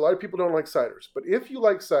cider, so a lot of people don't like ciders, but if you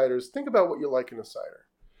like ciders, think about what you like in a cider.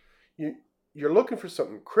 You're looking for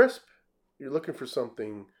something crisp. You're looking for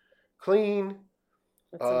something clean.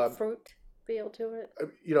 With some fruit feel to it.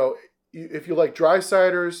 if you like dry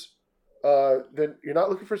ciders, then you're not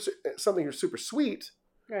looking for something you're super sweet,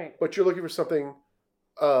 Right. but you're looking for something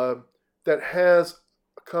uh, that has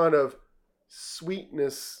a kind of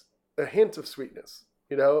sweetness, a hint of sweetness.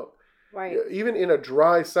 You know, Right. even in a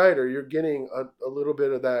dry cider, you're getting a little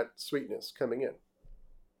bit of that sweetness coming in.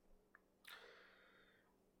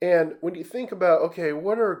 And when you think about, okay,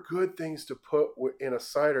 what are good things to put in a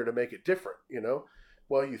cider to make it different,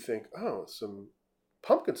 well, you think, oh, some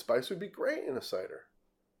pumpkin spice would be great in a cider.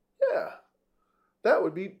 Yeah, that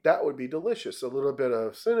would be delicious. A little bit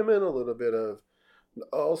of cinnamon, a little bit of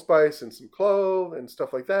allspice, and some clove and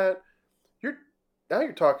stuff like that. You're Now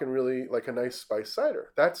you're talking really like a nice spice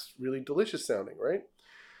cider. That's really delicious sounding, right?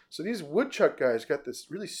 So these woodchuck guys got this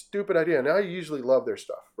really stupid idea. Now I usually love their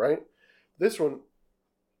stuff, right? This one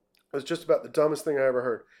was just about the dumbest thing I ever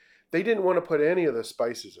heard. They didn't want to put any of the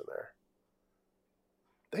spices in there.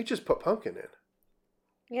 They just put pumpkin in.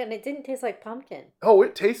 Yeah, and it didn't taste like pumpkin. Oh,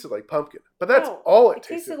 it tasted like pumpkin, but that's No, all it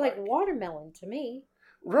tasted like watermelon to me.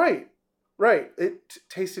 Right, right. It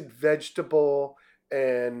tasted vegetable,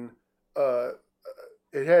 and uh,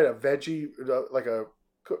 it had a veggie,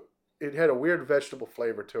 it had a weird vegetable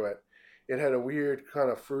flavor to it. It had a weird kind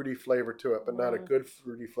of fruity flavor to it, but not a good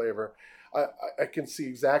fruity flavor. I can see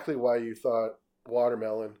exactly why you thought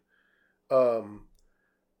watermelon, um,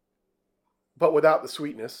 but without the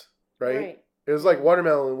sweetness, right? Right. It was like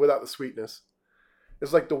watermelon without the sweetness.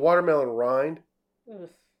 It's like the watermelon rind.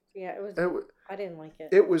 Oof. Yeah, I didn't like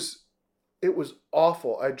it. It was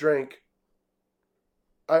awful. I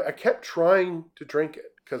kept trying to drink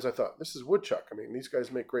it because I thought, this is woodchuck. I mean, these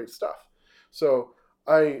guys make great stuff. So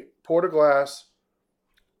I poured a glass.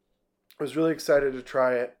 Was really excited to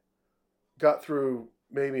try it. Got through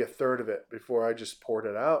maybe a third of it before I just poured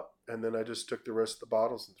it out, and then I just took the rest of the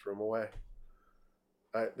bottles and threw them away.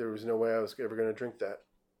 There was no way I was ever going to drink that.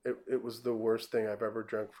 It was the worst thing I've ever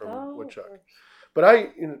drunk from woodchuck.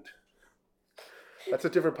 But that's a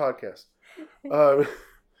different podcast.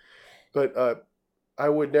 But I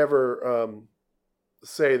would never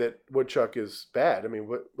say that woodchuck is bad. I mean,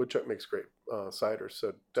 woodchuck makes great ciders,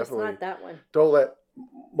 so definitely just not that one. Don't let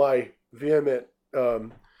my vehement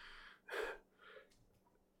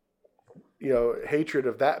hatred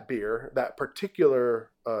of that beer, that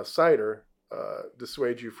particular cider,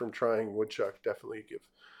 dissuade you from trying woodchuck. Definitely give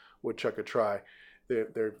woodchuck a try.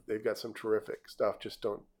 They've got some terrific stuff. Just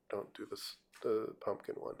don't do the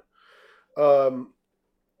pumpkin one.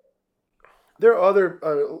 There are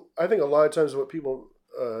other. I think a lot of times what people,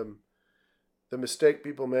 the mistake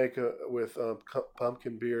people make with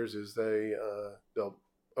pumpkin beers is they'll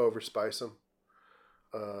overspice them,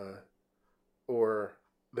 or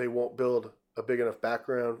they won't build a big enough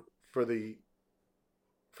background for the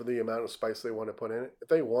amount of spice they want to put in it. If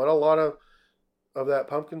they want a lot of that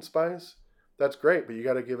pumpkin spice, that's great, but you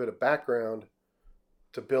got to give it a background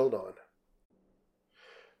to build on.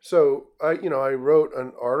 So I wrote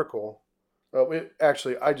an article. I wrote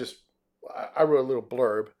a little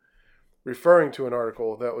blurb referring to an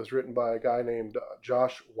article that was written by a guy named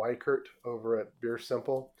Josh Weichert over at Beer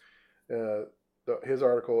Simple. His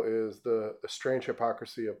article is the strange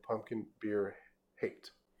hypocrisy of pumpkin beer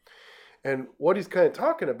hate. And what he's kind of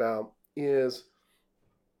talking about is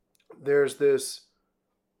there's this,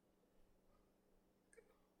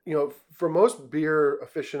 for most beer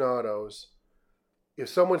aficionados, if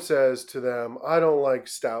someone says to them, I don't like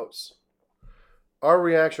stouts, our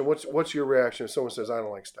reaction, what's your reaction if someone says, I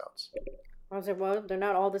don't like stouts? I said, well, they're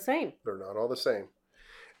not all the same. They're not all the same.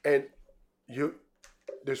 And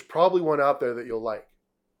there's probably one out there that you'll like,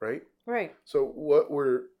 right? Right.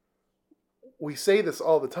 So we say this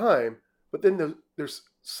all the time, but then there's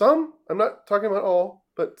some, I'm not talking about all,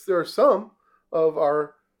 but there are some of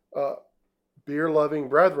our beer-loving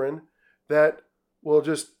brethren that will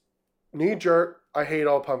just knee-jerk, I hate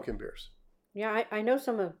all pumpkin beers. Yeah, I know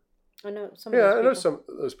some of I know some of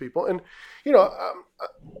those people. And,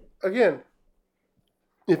 again,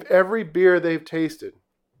 if every beer they've tasted,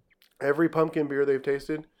 every pumpkin beer they've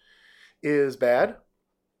tasted is bad,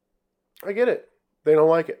 I get it. They don't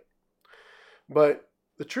like it. But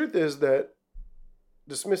the truth is that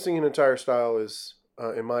dismissing an entire style is,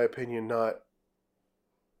 in my opinion, not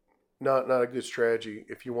a good strategy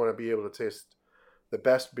if you want to be able to taste the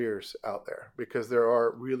best beers out there, because there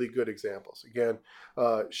are really good examples. Again,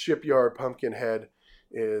 Shipyard Pumpkinhead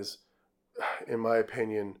is, in my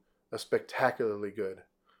opinion, a spectacularly good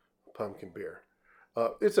pumpkin beer.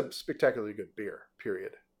 It's a spectacularly good beer,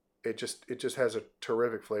 period. It just has a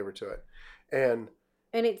terrific flavor to it. And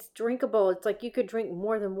it's drinkable. It's like you could drink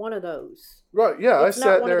more than one of those. Right, yeah. It's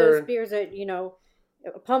not one of those beers that,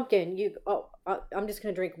 A pumpkin, I'm just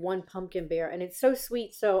gonna drink one pumpkin beer, and it's so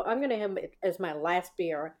sweet. So I'm gonna have it as my last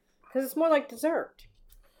beer because it's more like dessert.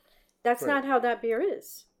 That's Right. not how that beer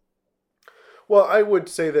is. Well, I would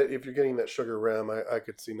say that if you're getting that sugar rim, I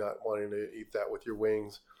could see not wanting to eat that with your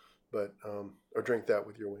wings, but or drink that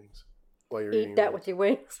with your wings while you're eating Eat your that with wings. your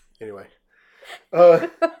wings. Anyway, uh,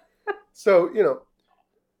 so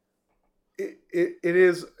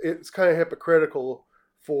it's kind of hypocritical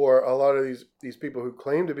for a lot of these people who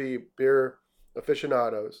claim to be beer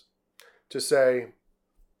aficionados to say,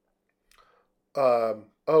 oh,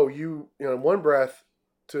 in one breath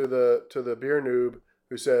to the beer noob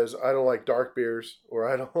who says I don't like dark beers or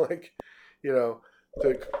I don't like, you know,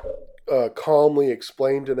 to calmly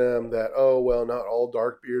explain to them that, oh well, not all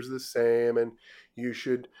dark beers are the same and you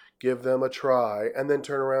should give them a try, and then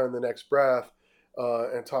turn around in the next breath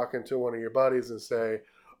and talking to one of your buddies and say,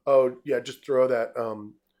 oh yeah, just throw that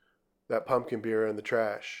pumpkin beer in the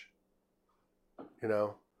trash, you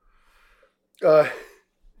know. Uh,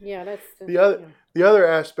 Yeah, that's the other yeah. the other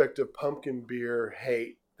aspect of pumpkin beer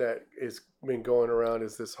hate that has been going around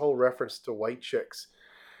is this whole reference to white chicks,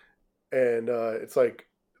 and it's like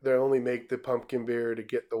they only make the pumpkin beer to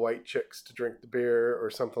get the white chicks to drink the beer or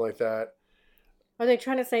something like that. Are they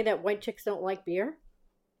trying to say that white chicks don't like beer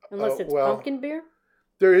unless it's Well, pumpkin beer?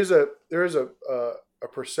 there is a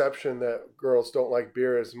perception that girls don't like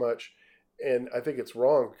beer as much, and I think it's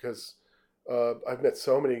wrong because I've met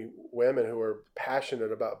so many women who are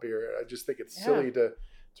passionate about beer. I just think it's Yeah. silly to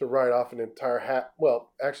write off an entire half.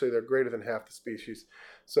 Well, actually, they're greater than half the species.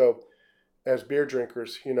 So as beer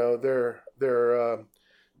drinkers, they're.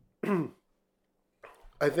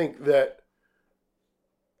 I think that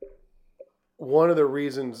one of the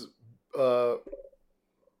reasons uh,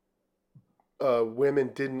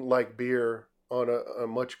 women didn't like beer on a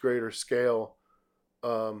much greater scale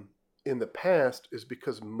um, in the past is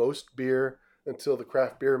because most beer until the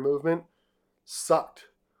craft beer movement sucked,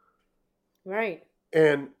 Right.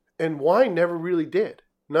 and wine never really did.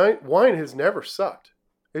 Wine has never sucked.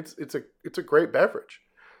 It's a great beverage,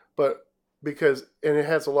 but because and it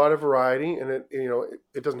has a lot of variety, and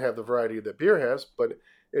it doesn't have the variety that beer has, but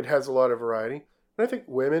it has a lot of variety. And I think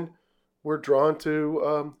women were drawn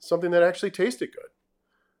to something that actually tasted good.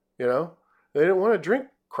 You know, they didn't want to drink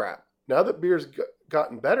crap. Now that beer's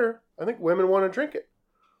gotten better, I think women want to drink it.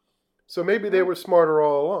 So maybe they Right. were smarter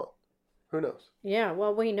all along. Who knows? Yeah,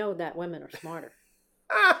 well, we know that women are smarter.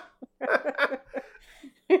 Ah!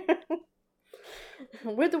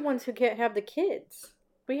 We're the ones who can't have the kids.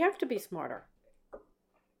 We have to be smarter.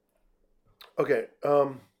 Okay.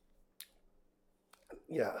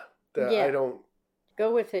 Yeah. That I Yeah, don't.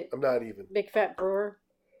 go with it, I'm not even. big fat brewer.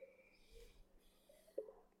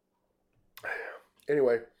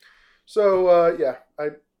 Anyway, so yeah,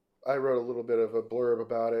 I wrote a little bit of a blurb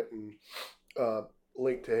about it and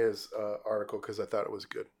linked to his article because I thought it was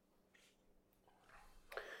good.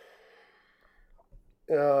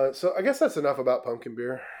 So I guess that's enough about pumpkin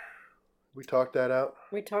beer. We talked that out.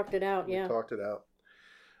 We talked it out, We yeah. talked it out.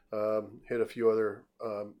 Hit a few other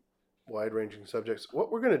wide-ranging subjects.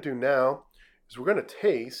 What we're going to do now is we're going to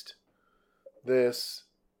taste this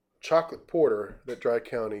chocolate porter that Dry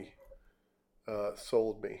County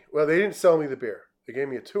sold me. Well, they didn't sell me the beer. They gave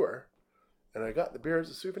me a tour, and I got the beer as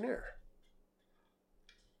a souvenir.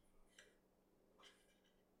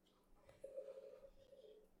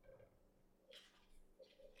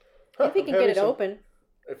 If you I'm can get having it some. open.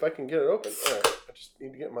 If I can get it open, all right. I just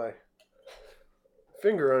need to get my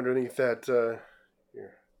finger underneath that.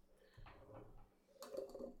 Here.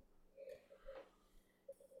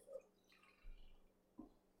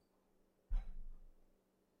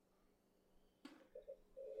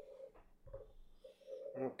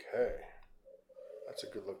 Okay, that's a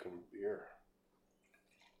good looking beer.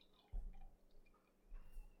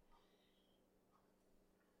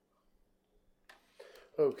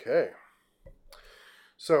 Okay,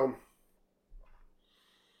 so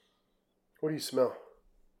what do you smell?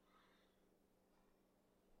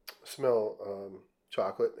 I smell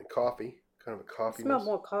chocolate and coffee, kind of a I smell coffeeness.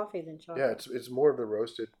 more coffee than Yeah, chocolate. it's more of the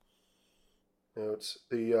roasted. It's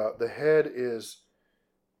the head is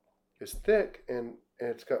thick and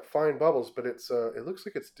it's got fine bubbles, but it looks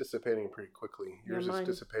like it's dissipating pretty quickly. Yeah, Yours is mine.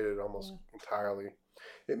 dissipated almost Yeah. entirely.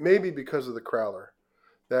 It may be because of the crowler.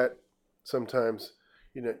 That sometimes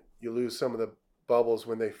you lose some of the bubbles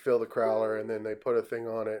when they fill the crowler and then they put a thing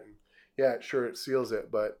on it, and yeah, sure it seals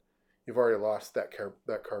it, but you've already lost that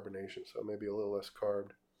carbonation, so maybe a little less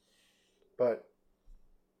carbed. But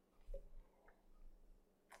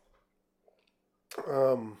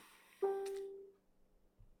um,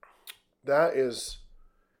 that is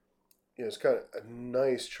it's got a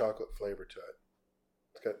nice chocolate flavor to it.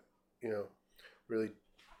 It's got, really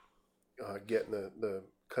getting the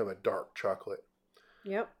kind of a dark chocolate.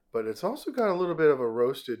 Yep. But it's also got a little bit of a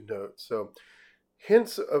roasted note. So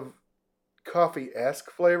hints of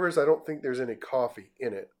coffee-esque flavors. I don't think there's any coffee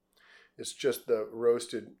in it. It's just the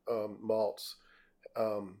roasted malts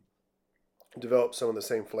develop some of the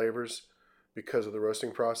same flavors because of the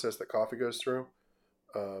roasting process that coffee goes through.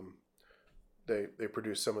 Um, they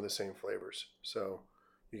produce some of the same flavors. So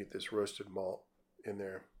you get this roasted malt in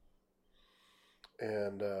there,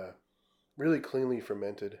 and really cleanly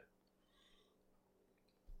fermented.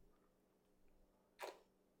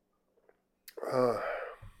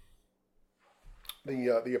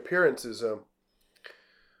 The appearance is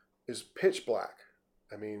pitch black.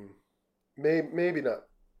 I mean, maybe not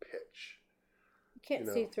pitch. You can't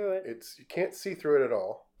see through it. You can't see through it at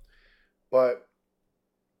all, but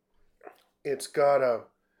it's got a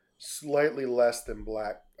slightly less than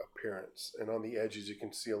black appearance, and on the edges you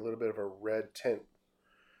can see a little bit of a red tint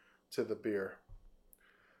to the beer,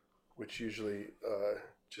 which usually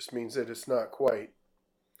just means that it's not quite,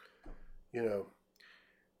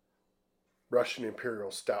 Russian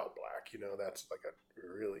Imperial Stout black. That's like a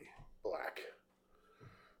really black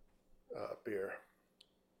beer.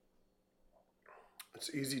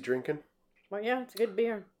 It's easy drinking. Well, yeah, it's a good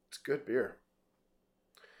beer. It's good beer.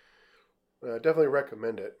 Definitely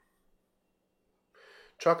recommend it.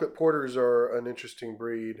 Chocolate porters are an interesting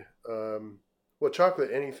breed. Well,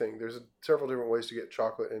 chocolate anything. There's several different ways to get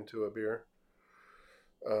chocolate into a beer.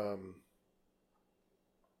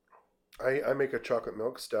 I make a chocolate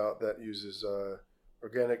milk stout that uses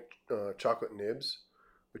organic chocolate nibs,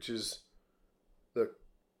 which is the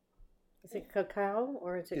Is it cacao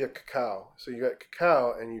or is it? Yeah, cacao. So you got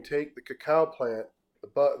cacao, and you take the cacao plant,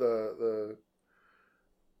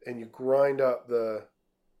 and you grind up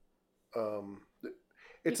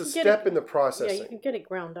it's a step in the processing. Yeah, you can get it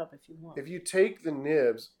ground up if you want. If you take the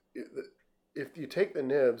nibs,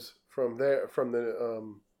 from the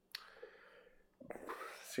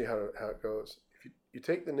see how it goes. If you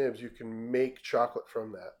take the nibs, you can make chocolate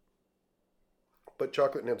from that. But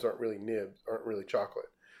chocolate nibs aren't really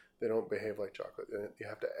chocolate. They don't behave like chocolate. You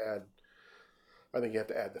have to add. I think you have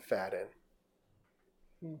to add the fat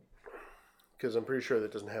in, because I'm pretty sure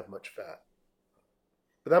that doesn't have much fat.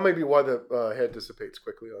 But that might be why the head dissipates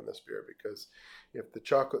quickly on this beer, because if the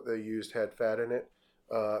chocolate they used had fat in it,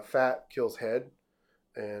 fat kills head,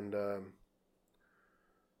 and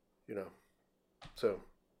so.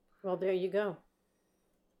 Well, there you go.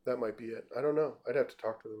 That might be it. I don't know. I'd have to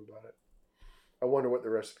talk to them about it. I wonder what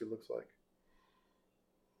the recipe looks like.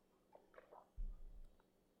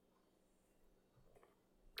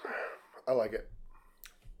 I like it.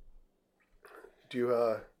 Do you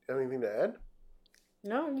have anything to add?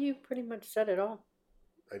 No, you pretty much said it all.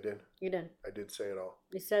 I did. You did. I did say it all.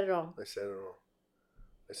 You said it all. I said it all.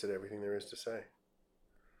 I said everything there is to say.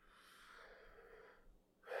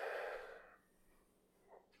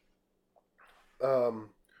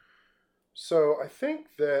 So I think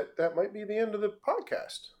that might be the end of the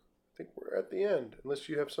podcast. I think we're at the end, unless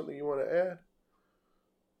you have something you want to add.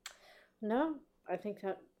 No, I think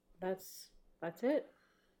that's it.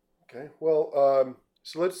 Okay. Well,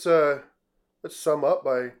 so let's sum up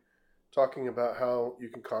by talking about how you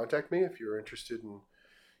can contact me if you're interested in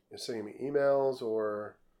sending me emails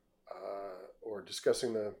or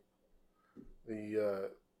discussing the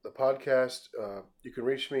podcast. You can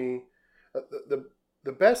reach me.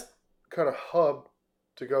 The best kind of hub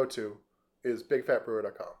to go to is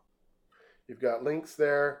bigfatbrewer.com. You've got links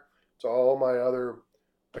there to all my other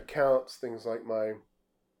accounts, things like my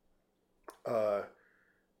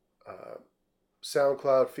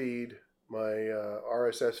SoundCloud feed, my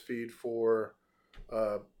RSS feed for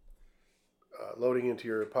loading into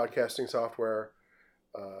your podcasting software,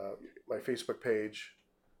 my Facebook page,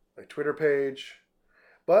 my Twitter page.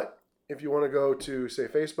 But if you want to go to, say,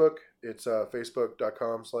 Facebook, it's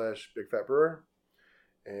facebook.com/bigfatbrewer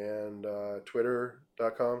and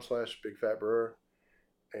twitter.com/bigfatbrewer.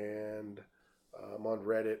 And I'm on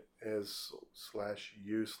Reddit as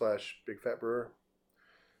 /u/bigfatbrewer.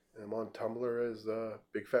 And I'm on Tumblr as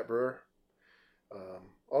Big Fat Brewer.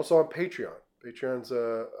 Also on Patreon. Patreon's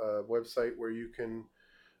a website where you can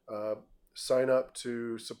sign up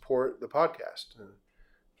to support the podcast and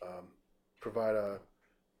provide a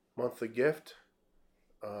monthly gift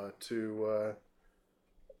to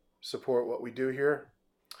support what we do here.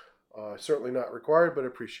 Certainly not required, but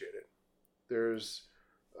appreciated.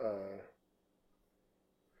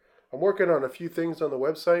 I'm working on a few things on the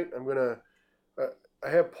website. I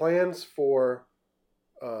have plans for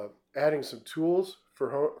adding some tools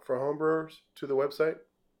for homebrewers to the website,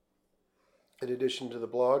 in addition to the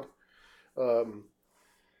blog. Um,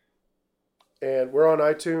 and we're on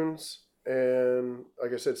iTunes and,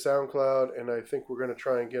 like I said, SoundCloud, and I think we're going to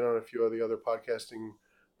try and get on a few of the other podcasting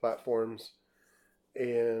platforms.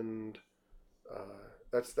 And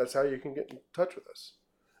that's how you can get in touch with us.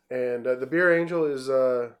 And the Beer Angel is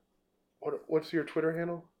what's your Twitter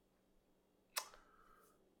handle?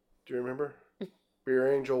 Do you remember?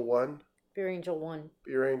 Beer Angel 1. Beer Angel 1.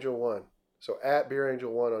 Beer Angel 1. So at Beer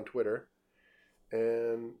Angel 1 on Twitter.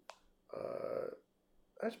 And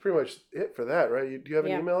that's pretty much it for that, right? Do you have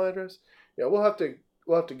an email address? Yeah, we'll have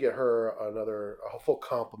to get her a full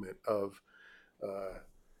complement of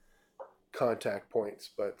contact points,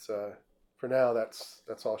 but for now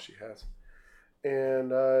that's all she has.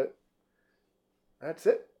 And that's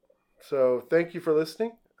it. So thank you for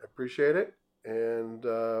listening. I appreciate it. And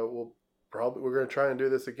we're going to try and do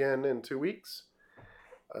this again in 2 weeks.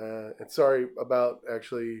 And sorry about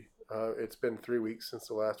actually, it's been 3 weeks since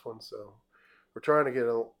the last one, so we're trying to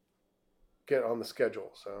get on the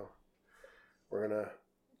schedule. So we're going to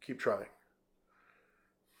keep trying.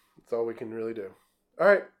 That's all we can really do. All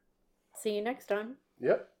right. See you next time.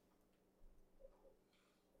 Yep.